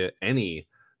play any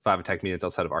 5 attack minions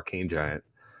outside of Arcane Giant.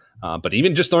 But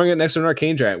even just throwing it next to an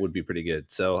Arcane Giant would be pretty good.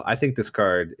 So I think this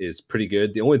card is pretty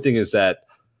good. The only thing is that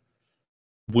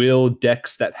will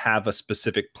decks that have a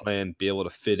specific plan be able to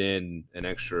fit in an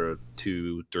extra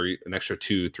 2,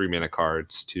 3-mana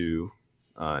cards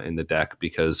in the deck,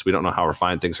 because we don't know how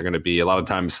refined things are going to be. A lot of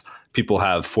times people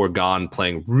have foregone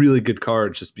playing really good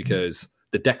cards just because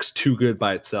the deck's too good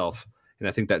by itself. And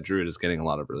I think that Druid is getting a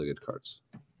lot of really good cards.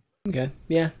 Okay.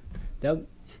 Yeah.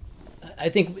 I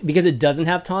think because it doesn't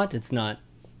have taunt, it's not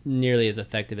nearly as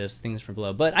effective as Things from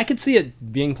Below. But I could see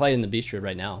it being played in the Beast Druid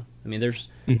right now. I mean, there's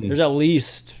at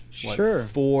least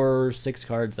 4, 6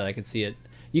 cards that I could see it.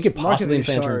 You could possibly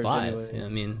play on turn 5. Anyway. I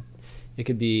mean, it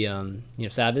could be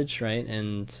Savage, right,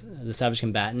 and the Savage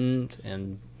Combatant,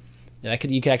 and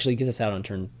you could actually get this out on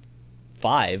turn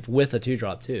 5 with a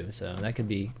 2-drop too. So that could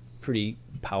be pretty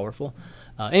powerful.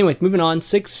 Anyways, moving on.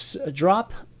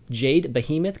 6-drop Jade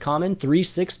Behemoth common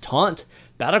 3/6 taunt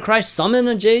Battlecry summon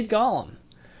a Jade Golem.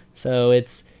 So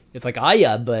it's like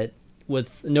Aya, but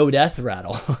with no death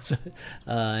rattle.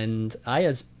 And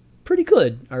Aya's pretty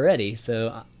good already.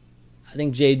 So I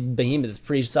think Jade Behemoth is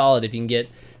pretty solid if you can get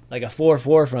like a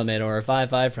 4/4 from it or a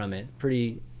 5/5 from it.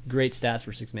 Pretty great stats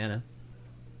for 6 mana.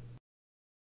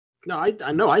 No,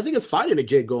 I know. I think it's fine in a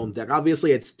Jade Golem deck.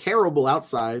 Obviously, it's terrible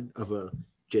outside of a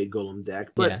Jade Golem deck.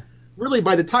 But really,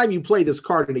 by the time you play this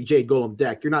card in a Jade Golem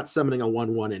deck, you're not summoning a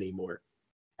 1/1 anymore.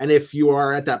 And if you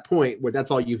are at that point where that's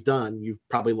all you've done, you've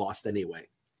probably lost anyway.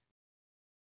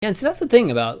 Yeah, and so that's the thing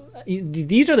about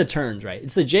these are the turns, right?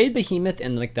 It's the Jade Behemoth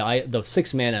and like the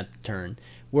 6 mana turn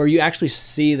where you actually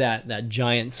see that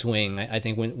giant swing. I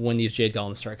think when these Jade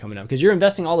Golems start coming up, because you're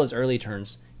investing all those early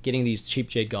turns getting these cheap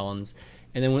Jade Golems,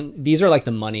 and then when these are like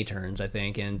the money turns, I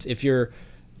think. And if you're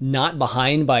not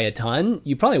behind by a ton,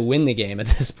 you probably win the game at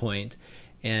this point.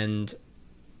 And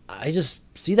I just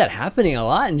see that happening a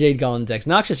lot in Jade Golem decks.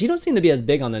 Noxious, you don't seem to be as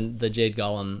big on the Jade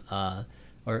Golem,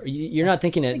 or you're not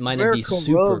thinking it might not be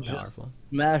super powerful.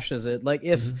 Smashes it. Like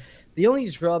if the only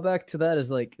drawback to that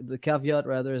is like the caveat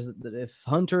rather is that if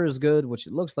Hunter is good, which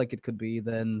it looks like it could be,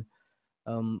 then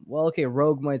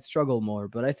Rogue might struggle more.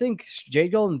 But I think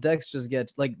Jade Golem decks just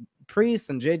get like Priests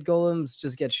and Jade Golems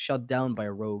just get shut down by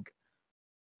Rogue.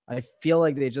 I feel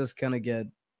like they just kind of get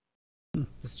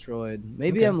destroyed.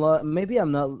 Maybe I'm not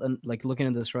like looking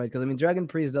at this right, because I mean Dragon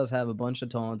Priest does have a bunch of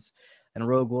taunts, and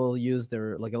Rogue will use a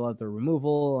lot of their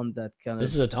removal on that kind of.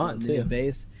 This is a taunt too.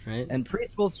 Base, right? And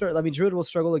Priest will start. I mean Druid will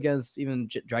struggle against even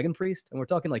Dragon Priest, and we're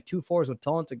talking like 2/4s with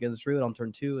taunt against Druid on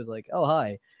turn 2 is like, oh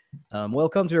hi.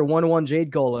 Welcome to your 1/1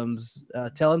 Jade Golems.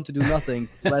 Tell him to do nothing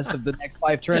the rest of the next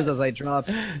 5 turns as I drop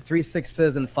 3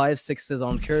 6s and 5 6s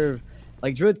on curve.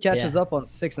 Like, Druid catches up on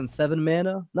 6 and 7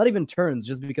 mana. Not even turns,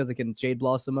 just because it can Jade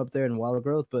Blossom up there and Wild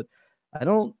Growth. But I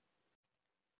don't...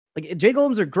 Like, Jade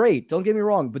Golems are great, don't get me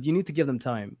wrong, but you need to give them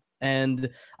time. And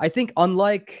I think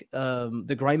unlike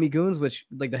the Grimy Goons, which,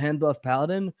 like the hand buff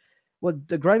Paladin, what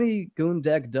the Grimy Goon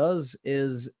deck does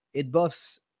is it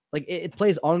buffs... Like, it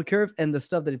plays on curve, and the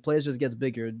stuff that it plays just gets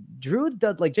bigger. Druid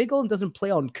does, like, Jade Golem doesn't play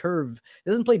on curve. It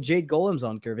doesn't play Jade Golems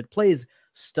on curve. It plays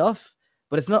stuff,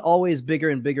 but it's not always bigger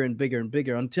and bigger and bigger and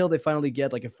bigger until they finally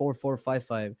get like a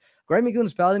 4/4/5/5. Grimy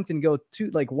Goon's Paladin can go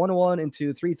 1/1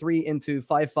 into 3/3 into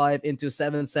 5/5 into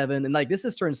 7/7, and like this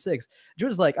is turn 6.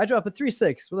 Druid's like, I drop a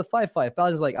 3/6 with a 5/5.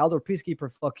 Paladin's like, Aldor Peacekeeper,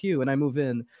 fuck you, and I move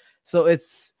in. So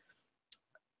it's...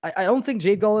 I don't think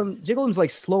Jade Golem's like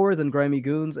slower than Grimy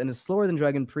Goons and it's slower than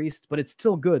Dragon Priest, but it's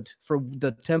still good for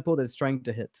the tempo that it's trying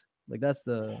to hit. Like that's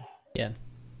the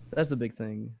big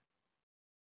thing.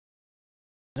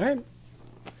 All right.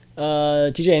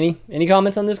 TJ, any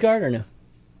comments on this card or no?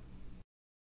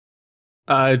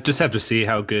 Just have to see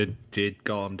how good Jade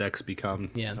Golem decks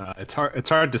become. Yeah. It's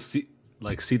hard to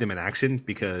see them in action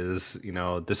because, you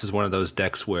know, this is one of those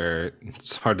decks where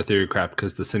it's hard to theory crap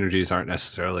because the synergies aren't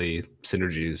necessarily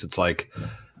synergies. It's like,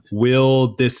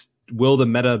 will the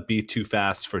meta be too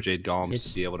fast for Jade Golems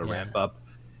to be able to ramp up?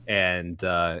 And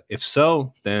if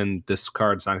so, then this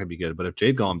card's not going to be good. But if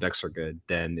Jade Golem decks are good,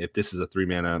 then if this is a 3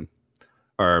 mana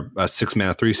or a 6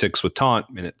 mana 3/6 with taunt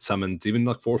and it summons even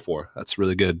like 4/4, that's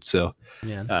really good. So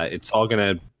it's all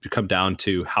going to come down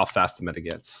to how fast the meta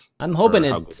gets. I'm hoping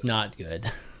it's not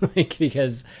good, like,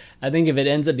 because I think if it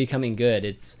ends up becoming good,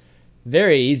 it's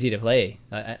very easy to play.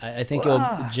 I think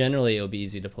generally it'll be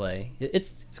easy to play.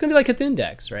 It's gonna be like Cthulhu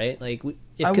decks, right? Like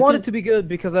I want it to be good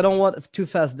because I don't want too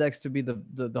fast decks to be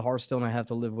the Hearthstone I have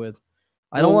to live with.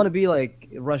 I don't want to be like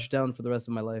rushed down for the rest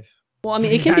of my life. Well, I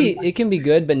mean, it can be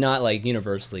good, but not like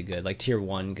universally good, like tier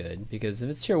 1 good. Because if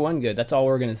it's tier 1 good, that's all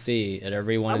we're gonna see at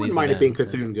every one of these. I wouldn't mind it being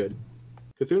Cthulhu good.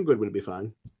 Cthulhu good would be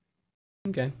fine.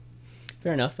 Okay,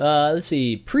 fair enough. Let's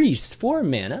see, Priest 4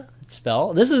 mana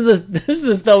spell. This is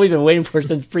the spell we've been waiting for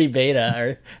since pre-beta,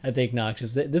 or I think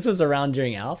Noxious. This was around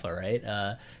during alpha,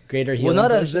 right? Greater Heal. Well,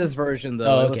 not as this version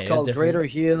though. Oh, it was called Greater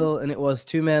Heal, and it was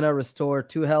 2 mana, restore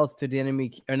 2 health to the enemy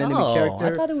character.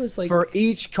 I thought it was like for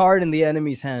each card in the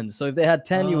enemy's hand. So if they had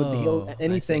 10, you would heal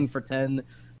anything for 10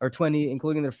 or 20,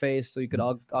 including their face. So you could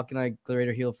Occanite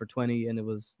Greater Heal for 20, and it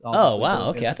was. Oh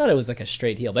wow, okay. I thought it was like a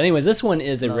straight heal, but anyways, this one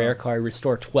is a rare card.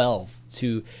 Restore 12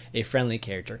 to a friendly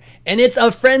character, and it's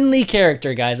a friendly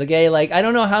character, guys. Okay, like I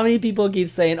don't know how many people keep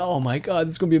saying, "Oh my God,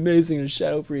 this is gonna be amazing in a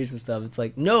Shadow Priest and stuff." It's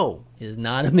like, no, it is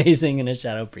not amazing in a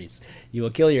Shadow Priest. You will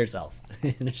kill yourself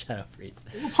in a Shadow Priest.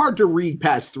 It's hard to read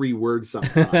past 3 words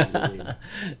sometimes. I mean.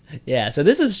 Yeah, so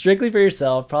this is strictly for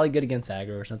yourself. Probably good against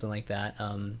aggro or something like that.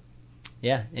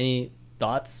 Yeah, any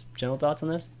thoughts, general thoughts on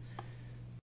this?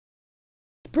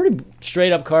 It's a pretty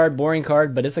straight up card, boring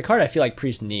card, but it's a card I feel like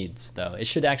Priest needs, though. It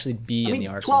should actually be in the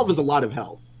arsenal. 12 is a lot of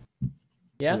health.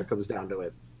 Yeah. When it comes down to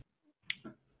it.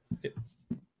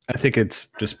 I think it's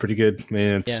just pretty good. I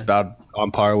mean, it's about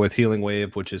on par with Healing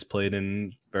Wave, which is played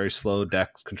in very slow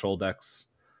decks, control decks.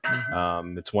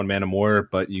 It's 1 mana more,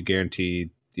 but you guarantee,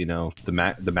 you know, the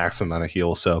maximum amount of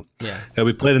heal. So it'll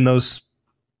be played in those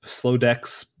slow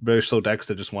decks, very slow decks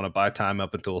that just want to buy time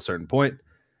up until a certain point.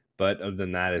 But other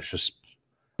than that, it's just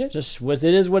what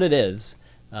it is. What it is.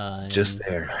 Just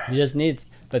there. You just need.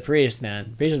 But Priest,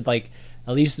 man, Priest is like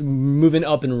at least moving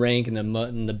up in rank in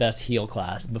the best heal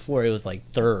class. Before it was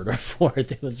like 3rd or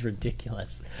 4th. It was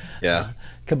ridiculous. Yeah.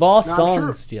 Cabal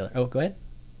Song Stealer. Oh, go ahead.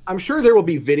 I'm sure there will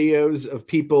be videos of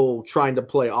people trying to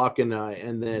play Occanite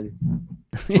and then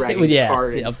dragging the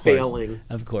card and failing.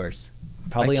 Of course.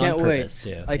 Probably I can't on purpose,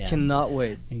 wait. too. I cannot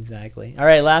wait. Exactly. All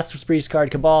right, last Priest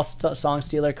card. Cabal Song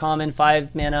Stealer. Common,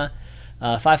 5 mana,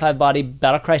 5/5 body.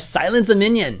 Battlecry. Silence a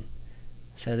minion.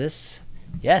 So this,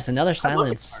 yes, another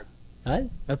silence. What?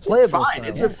 A playable fine.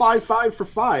 It's a 5/5 for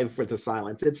 5 for the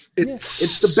silence. It's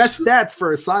the best stats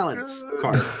for a silence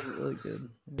card. Really good.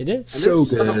 It is so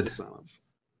good.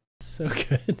 So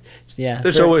good. Yeah.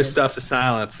 There's always stuff to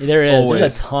silence. There is. Always.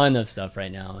 There's a ton of stuff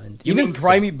right now. And you mean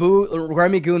Grimy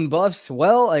Goon buffs?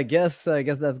 Well, I guess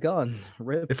that's gone.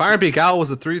 Rip. If Iron Beak Owl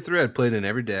was a 3/3, I'd play it in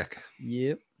every deck.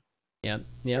 Yep. Yeah.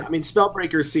 I mean,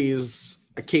 Spellbreaker sees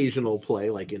occasional play,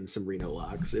 like in some Reno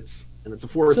locks. It's a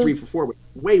 4/3 for 4,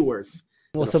 way worse.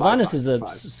 Well,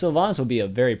 Sylvanas will be a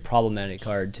very problematic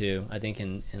card too. I think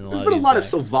in a lot. There's been a lot of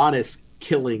Sylvanas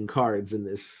killing cards in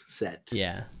this set.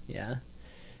 Yeah.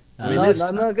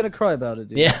 I'm not gonna cry about it,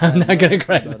 dude. Yeah, I'm not gonna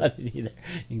cry about it either.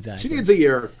 Exactly. She needs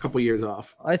a couple years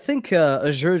off. I think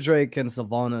Azure Drake and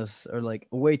Sylvanas are like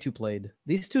way too played.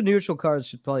 These two neutral cards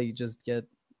should probably just get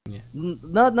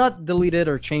not deleted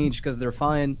or changed because they're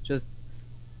fine. Just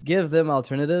give them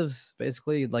alternatives,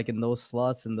 basically, like in those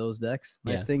slots in those decks.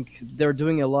 Yeah. I think they're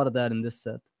doing a lot of that in this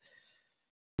set.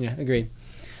 Yeah, agreed.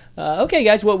 Okay,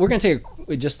 guys. Well, we're gonna take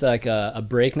just like a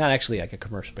break, not actually like a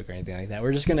commercial break or anything like that.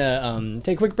 We're just gonna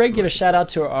take a quick break, give a shout out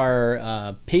to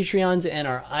our Patreons and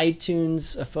our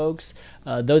iTunes folks.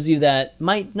 Those of you that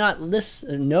might not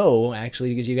know actually,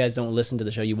 because you guys don't listen to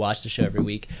the show, you watch the show every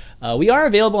week. We are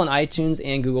available on iTunes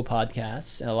and Google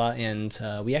Podcasts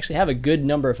and we actually have a good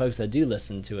number of folks that do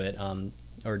listen to it.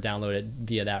 Or download it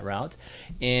via that route.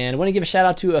 And I want to give a shout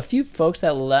out to a few folks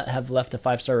that have left a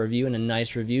 5-star review and a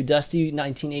nice review.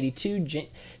 Dusty1982,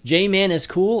 J-Man is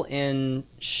cool, and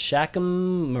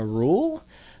Shakam Marul.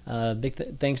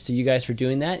 Big thanks to you guys for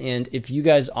doing that. And if you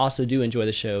guys also do enjoy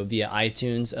the show via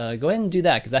iTunes, go ahead and do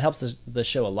that, because that helps the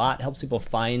show a lot. It helps people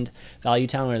find Value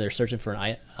Town when they're searching for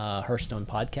an Hearthstone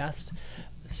podcast.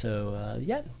 So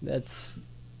yeah, that's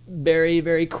very,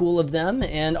 very cool of them.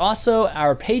 And also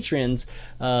our patrons,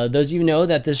 those of you know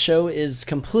that this show is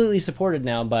completely supported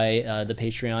now by the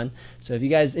Patreon. So if you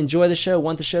guys enjoy the show,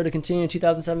 want the show to continue in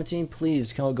 2017,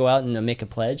 please go out and make a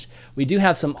pledge. We do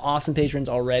have some awesome patrons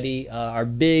already. Our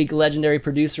big legendary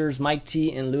producers, Mike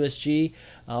T and Louis G.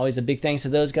 Always a big thanks to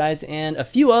those guys. And a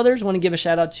few others. Want to give a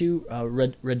shout out to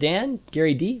Radan,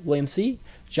 Gary D, William C,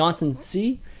 Johnson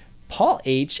C, Paul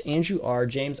H, Andrew R,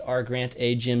 James R, Grant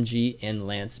A, Jim G, and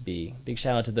Lance B. Big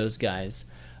shout out to those guys.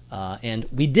 And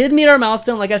we did meet our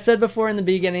milestone, like I said before in the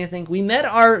beginning. I think we met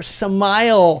our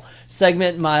Smile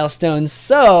segment milestone.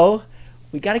 So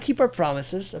we got to keep our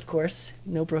promises, of course.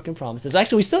 No broken promises.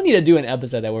 Actually, we still need to do an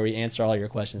episode where we answer all your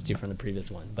questions too from the previous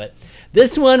one. But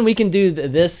this one we can do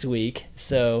this week.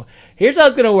 So here's how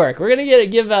it's going to work. We're going to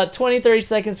give about 20-30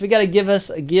 seconds. We got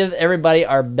to give everybody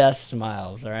our best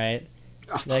smiles. All right.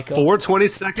 For 20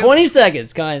 seconds? 20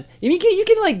 seconds, come on. You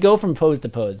can like go from pose to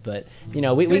pose, but you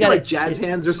know we got like jazz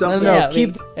hands or something. No, yeah,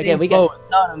 keep okay. We pose.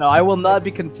 got No. I will not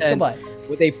be content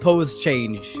with a pose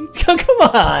change. Come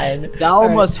on. Thou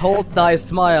must hold thy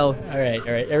smile. All right.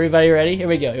 Everybody ready? Here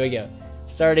we go.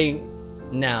 Starting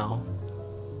now.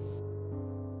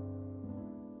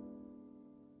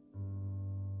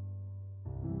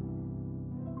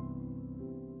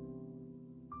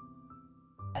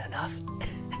 Enough.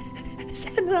 Is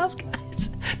that enough, guys?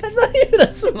 That's not even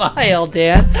a smile,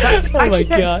 Dan. Oh my God. I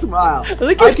can't smile.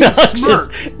 Look I at can Noxious.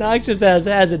 smirk. Noxious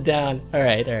has it down. All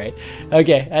right.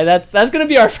 Okay, that's gonna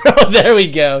be our pro. There we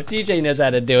go. TJ knows how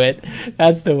to do it.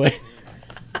 That's the way.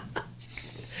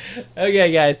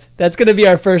 Okay, guys, that's gonna be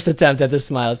our first attempt at the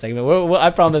smile segment. I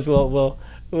promise we'll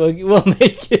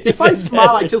make it. If I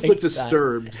smile, I just look next time.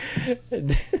 disturbed.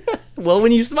 Well,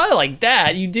 when you smile like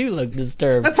that, you do look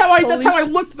disturbed. That's how I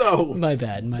look, though. My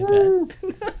bad.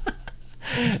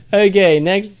 Okay,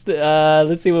 next,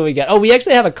 let's see what we got. Oh, we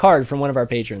actually have a card from one of our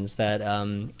patrons that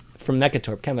from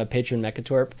Mekkatorque, kind of a Patron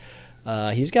Mekkatorque.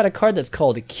 He's got a card that's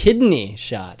called Kidney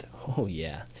Shot. Oh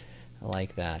yeah, I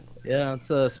like that. Yeah, it's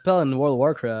a spell in World of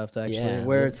Warcraft actually,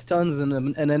 where it stuns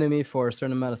an enemy for a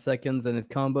certain amount of seconds and it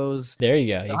combos. There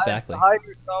you go, exactly. The higher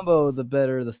your combo, the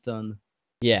better the stun.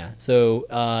 Yeah,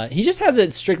 so he just has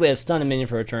it strictly as stun a minion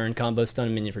for a turn, combo stun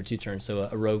a minion for 2 turns, so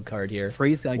a rogue card here.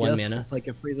 Freeze, I guess. Mana. It's like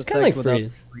a freeze it's effect. Kind of like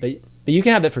freeze, but you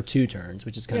can have it for 2 turns,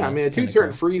 which is kind of... Yeah, I mean, a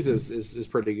 2-turn freeze is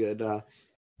pretty good.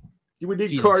 You would need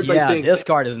Jesus, cards, I think. This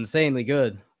card is insanely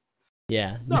good.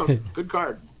 Yeah. No, good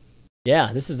card.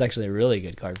 Yeah, this is actually a really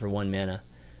good card for 1 mana.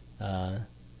 I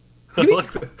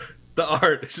like the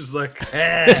art. It's just like,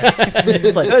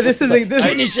 it's like this is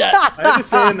Kidney Shot. I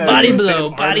understand that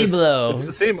body blow. It's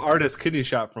the same artist, Kidney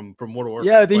Shot from World of Warcraft.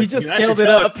 Yeah, like, he just scaled it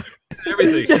up.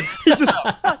 Everything. He just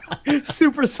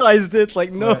supersized it.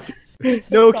 Like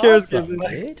no cares.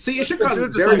 See, you should go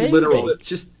very literal.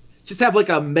 Just have like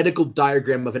a medical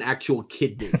diagram of an actual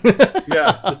kidney.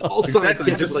 Yeah, just all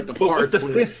scientific, just like the put parts. the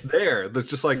fist there. That's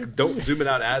just like don't zoom it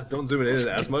in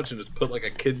as much, and just put like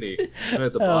a kidney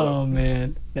at the bottom. Oh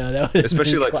man, no, that would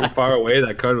especially like from far away,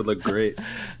 that card would look great.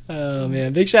 Oh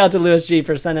man, big shout out to Louis G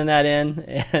for sending that in,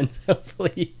 and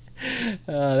hopefully,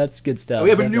 that's good stuff. We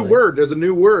have a new word. There's a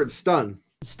new word, stun.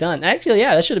 Stun. Actually,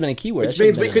 yeah, that should have been a keyword. Which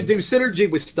means we could do synergy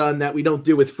with stun that we don't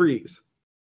do with freeze.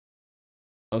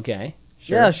 Okay.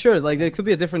 Sure. Yeah, sure. Like it could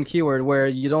be a different keyword where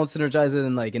you don't synergize it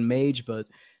in mage, but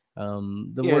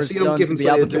the word stun can be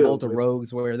applicable to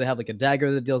rogues where they have like a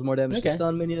dagger that deals more damage to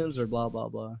stun minions or blah blah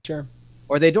blah. Sure.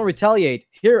 Or they don't retaliate.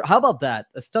 Here, how about that?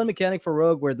 A stun mechanic for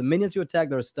rogue where the minions you attack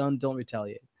that are stunned don't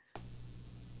retaliate.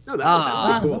 No,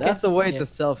 that'd be cool. okay. That's a way Yeah. to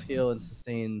self-heal and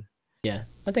sustain. Yeah,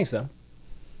 I think so.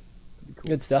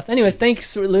 Good stuff. Anyways,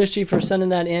 thanks, Luigi, for sending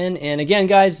that in. And again,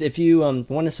 guys, if you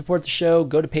want to support the show,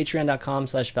 go to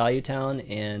patreon.com/valuetown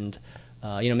and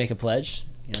make a pledge.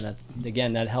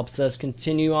 That helps us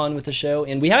continue on with the show.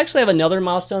 And we actually have another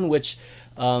milestone, which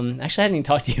actually I hadn't even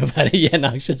talked to you about it yet,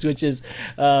 Noxious, which is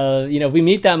if we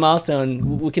meet that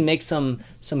milestone, we can make some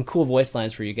cool voice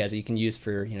lines for you guys that you can use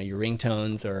for your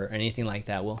ringtones or anything like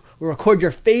that. We'll record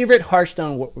your favorite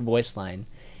Hearthstone voice line.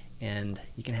 And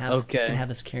you can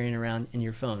have us carrying around in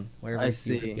your phone wherever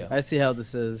you go. I see how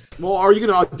this is. Well, are you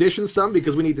going to audition some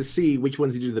because we need to see which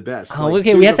ones you do the best? Oh,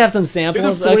 okay. We have to have some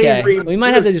samples. Okay, we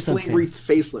might have to do some. Flame wreath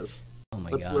faceless. Oh my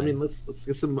god. I mean, let's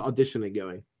get some auditioning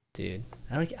going. Dude,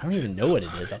 I don't even know what it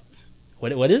is.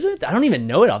 What is it? I don't even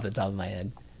know it off the top of my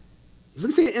head. Does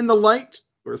it say in the light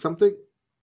or something?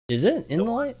 Is it in the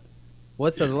light?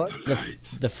 What says what?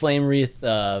 The flame wreath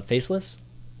faceless.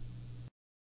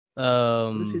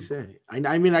 What does he say?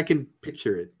 I mean, I can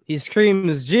picture it. He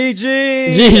screams,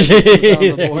 GG!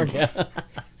 GG!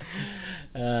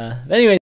 Anyway.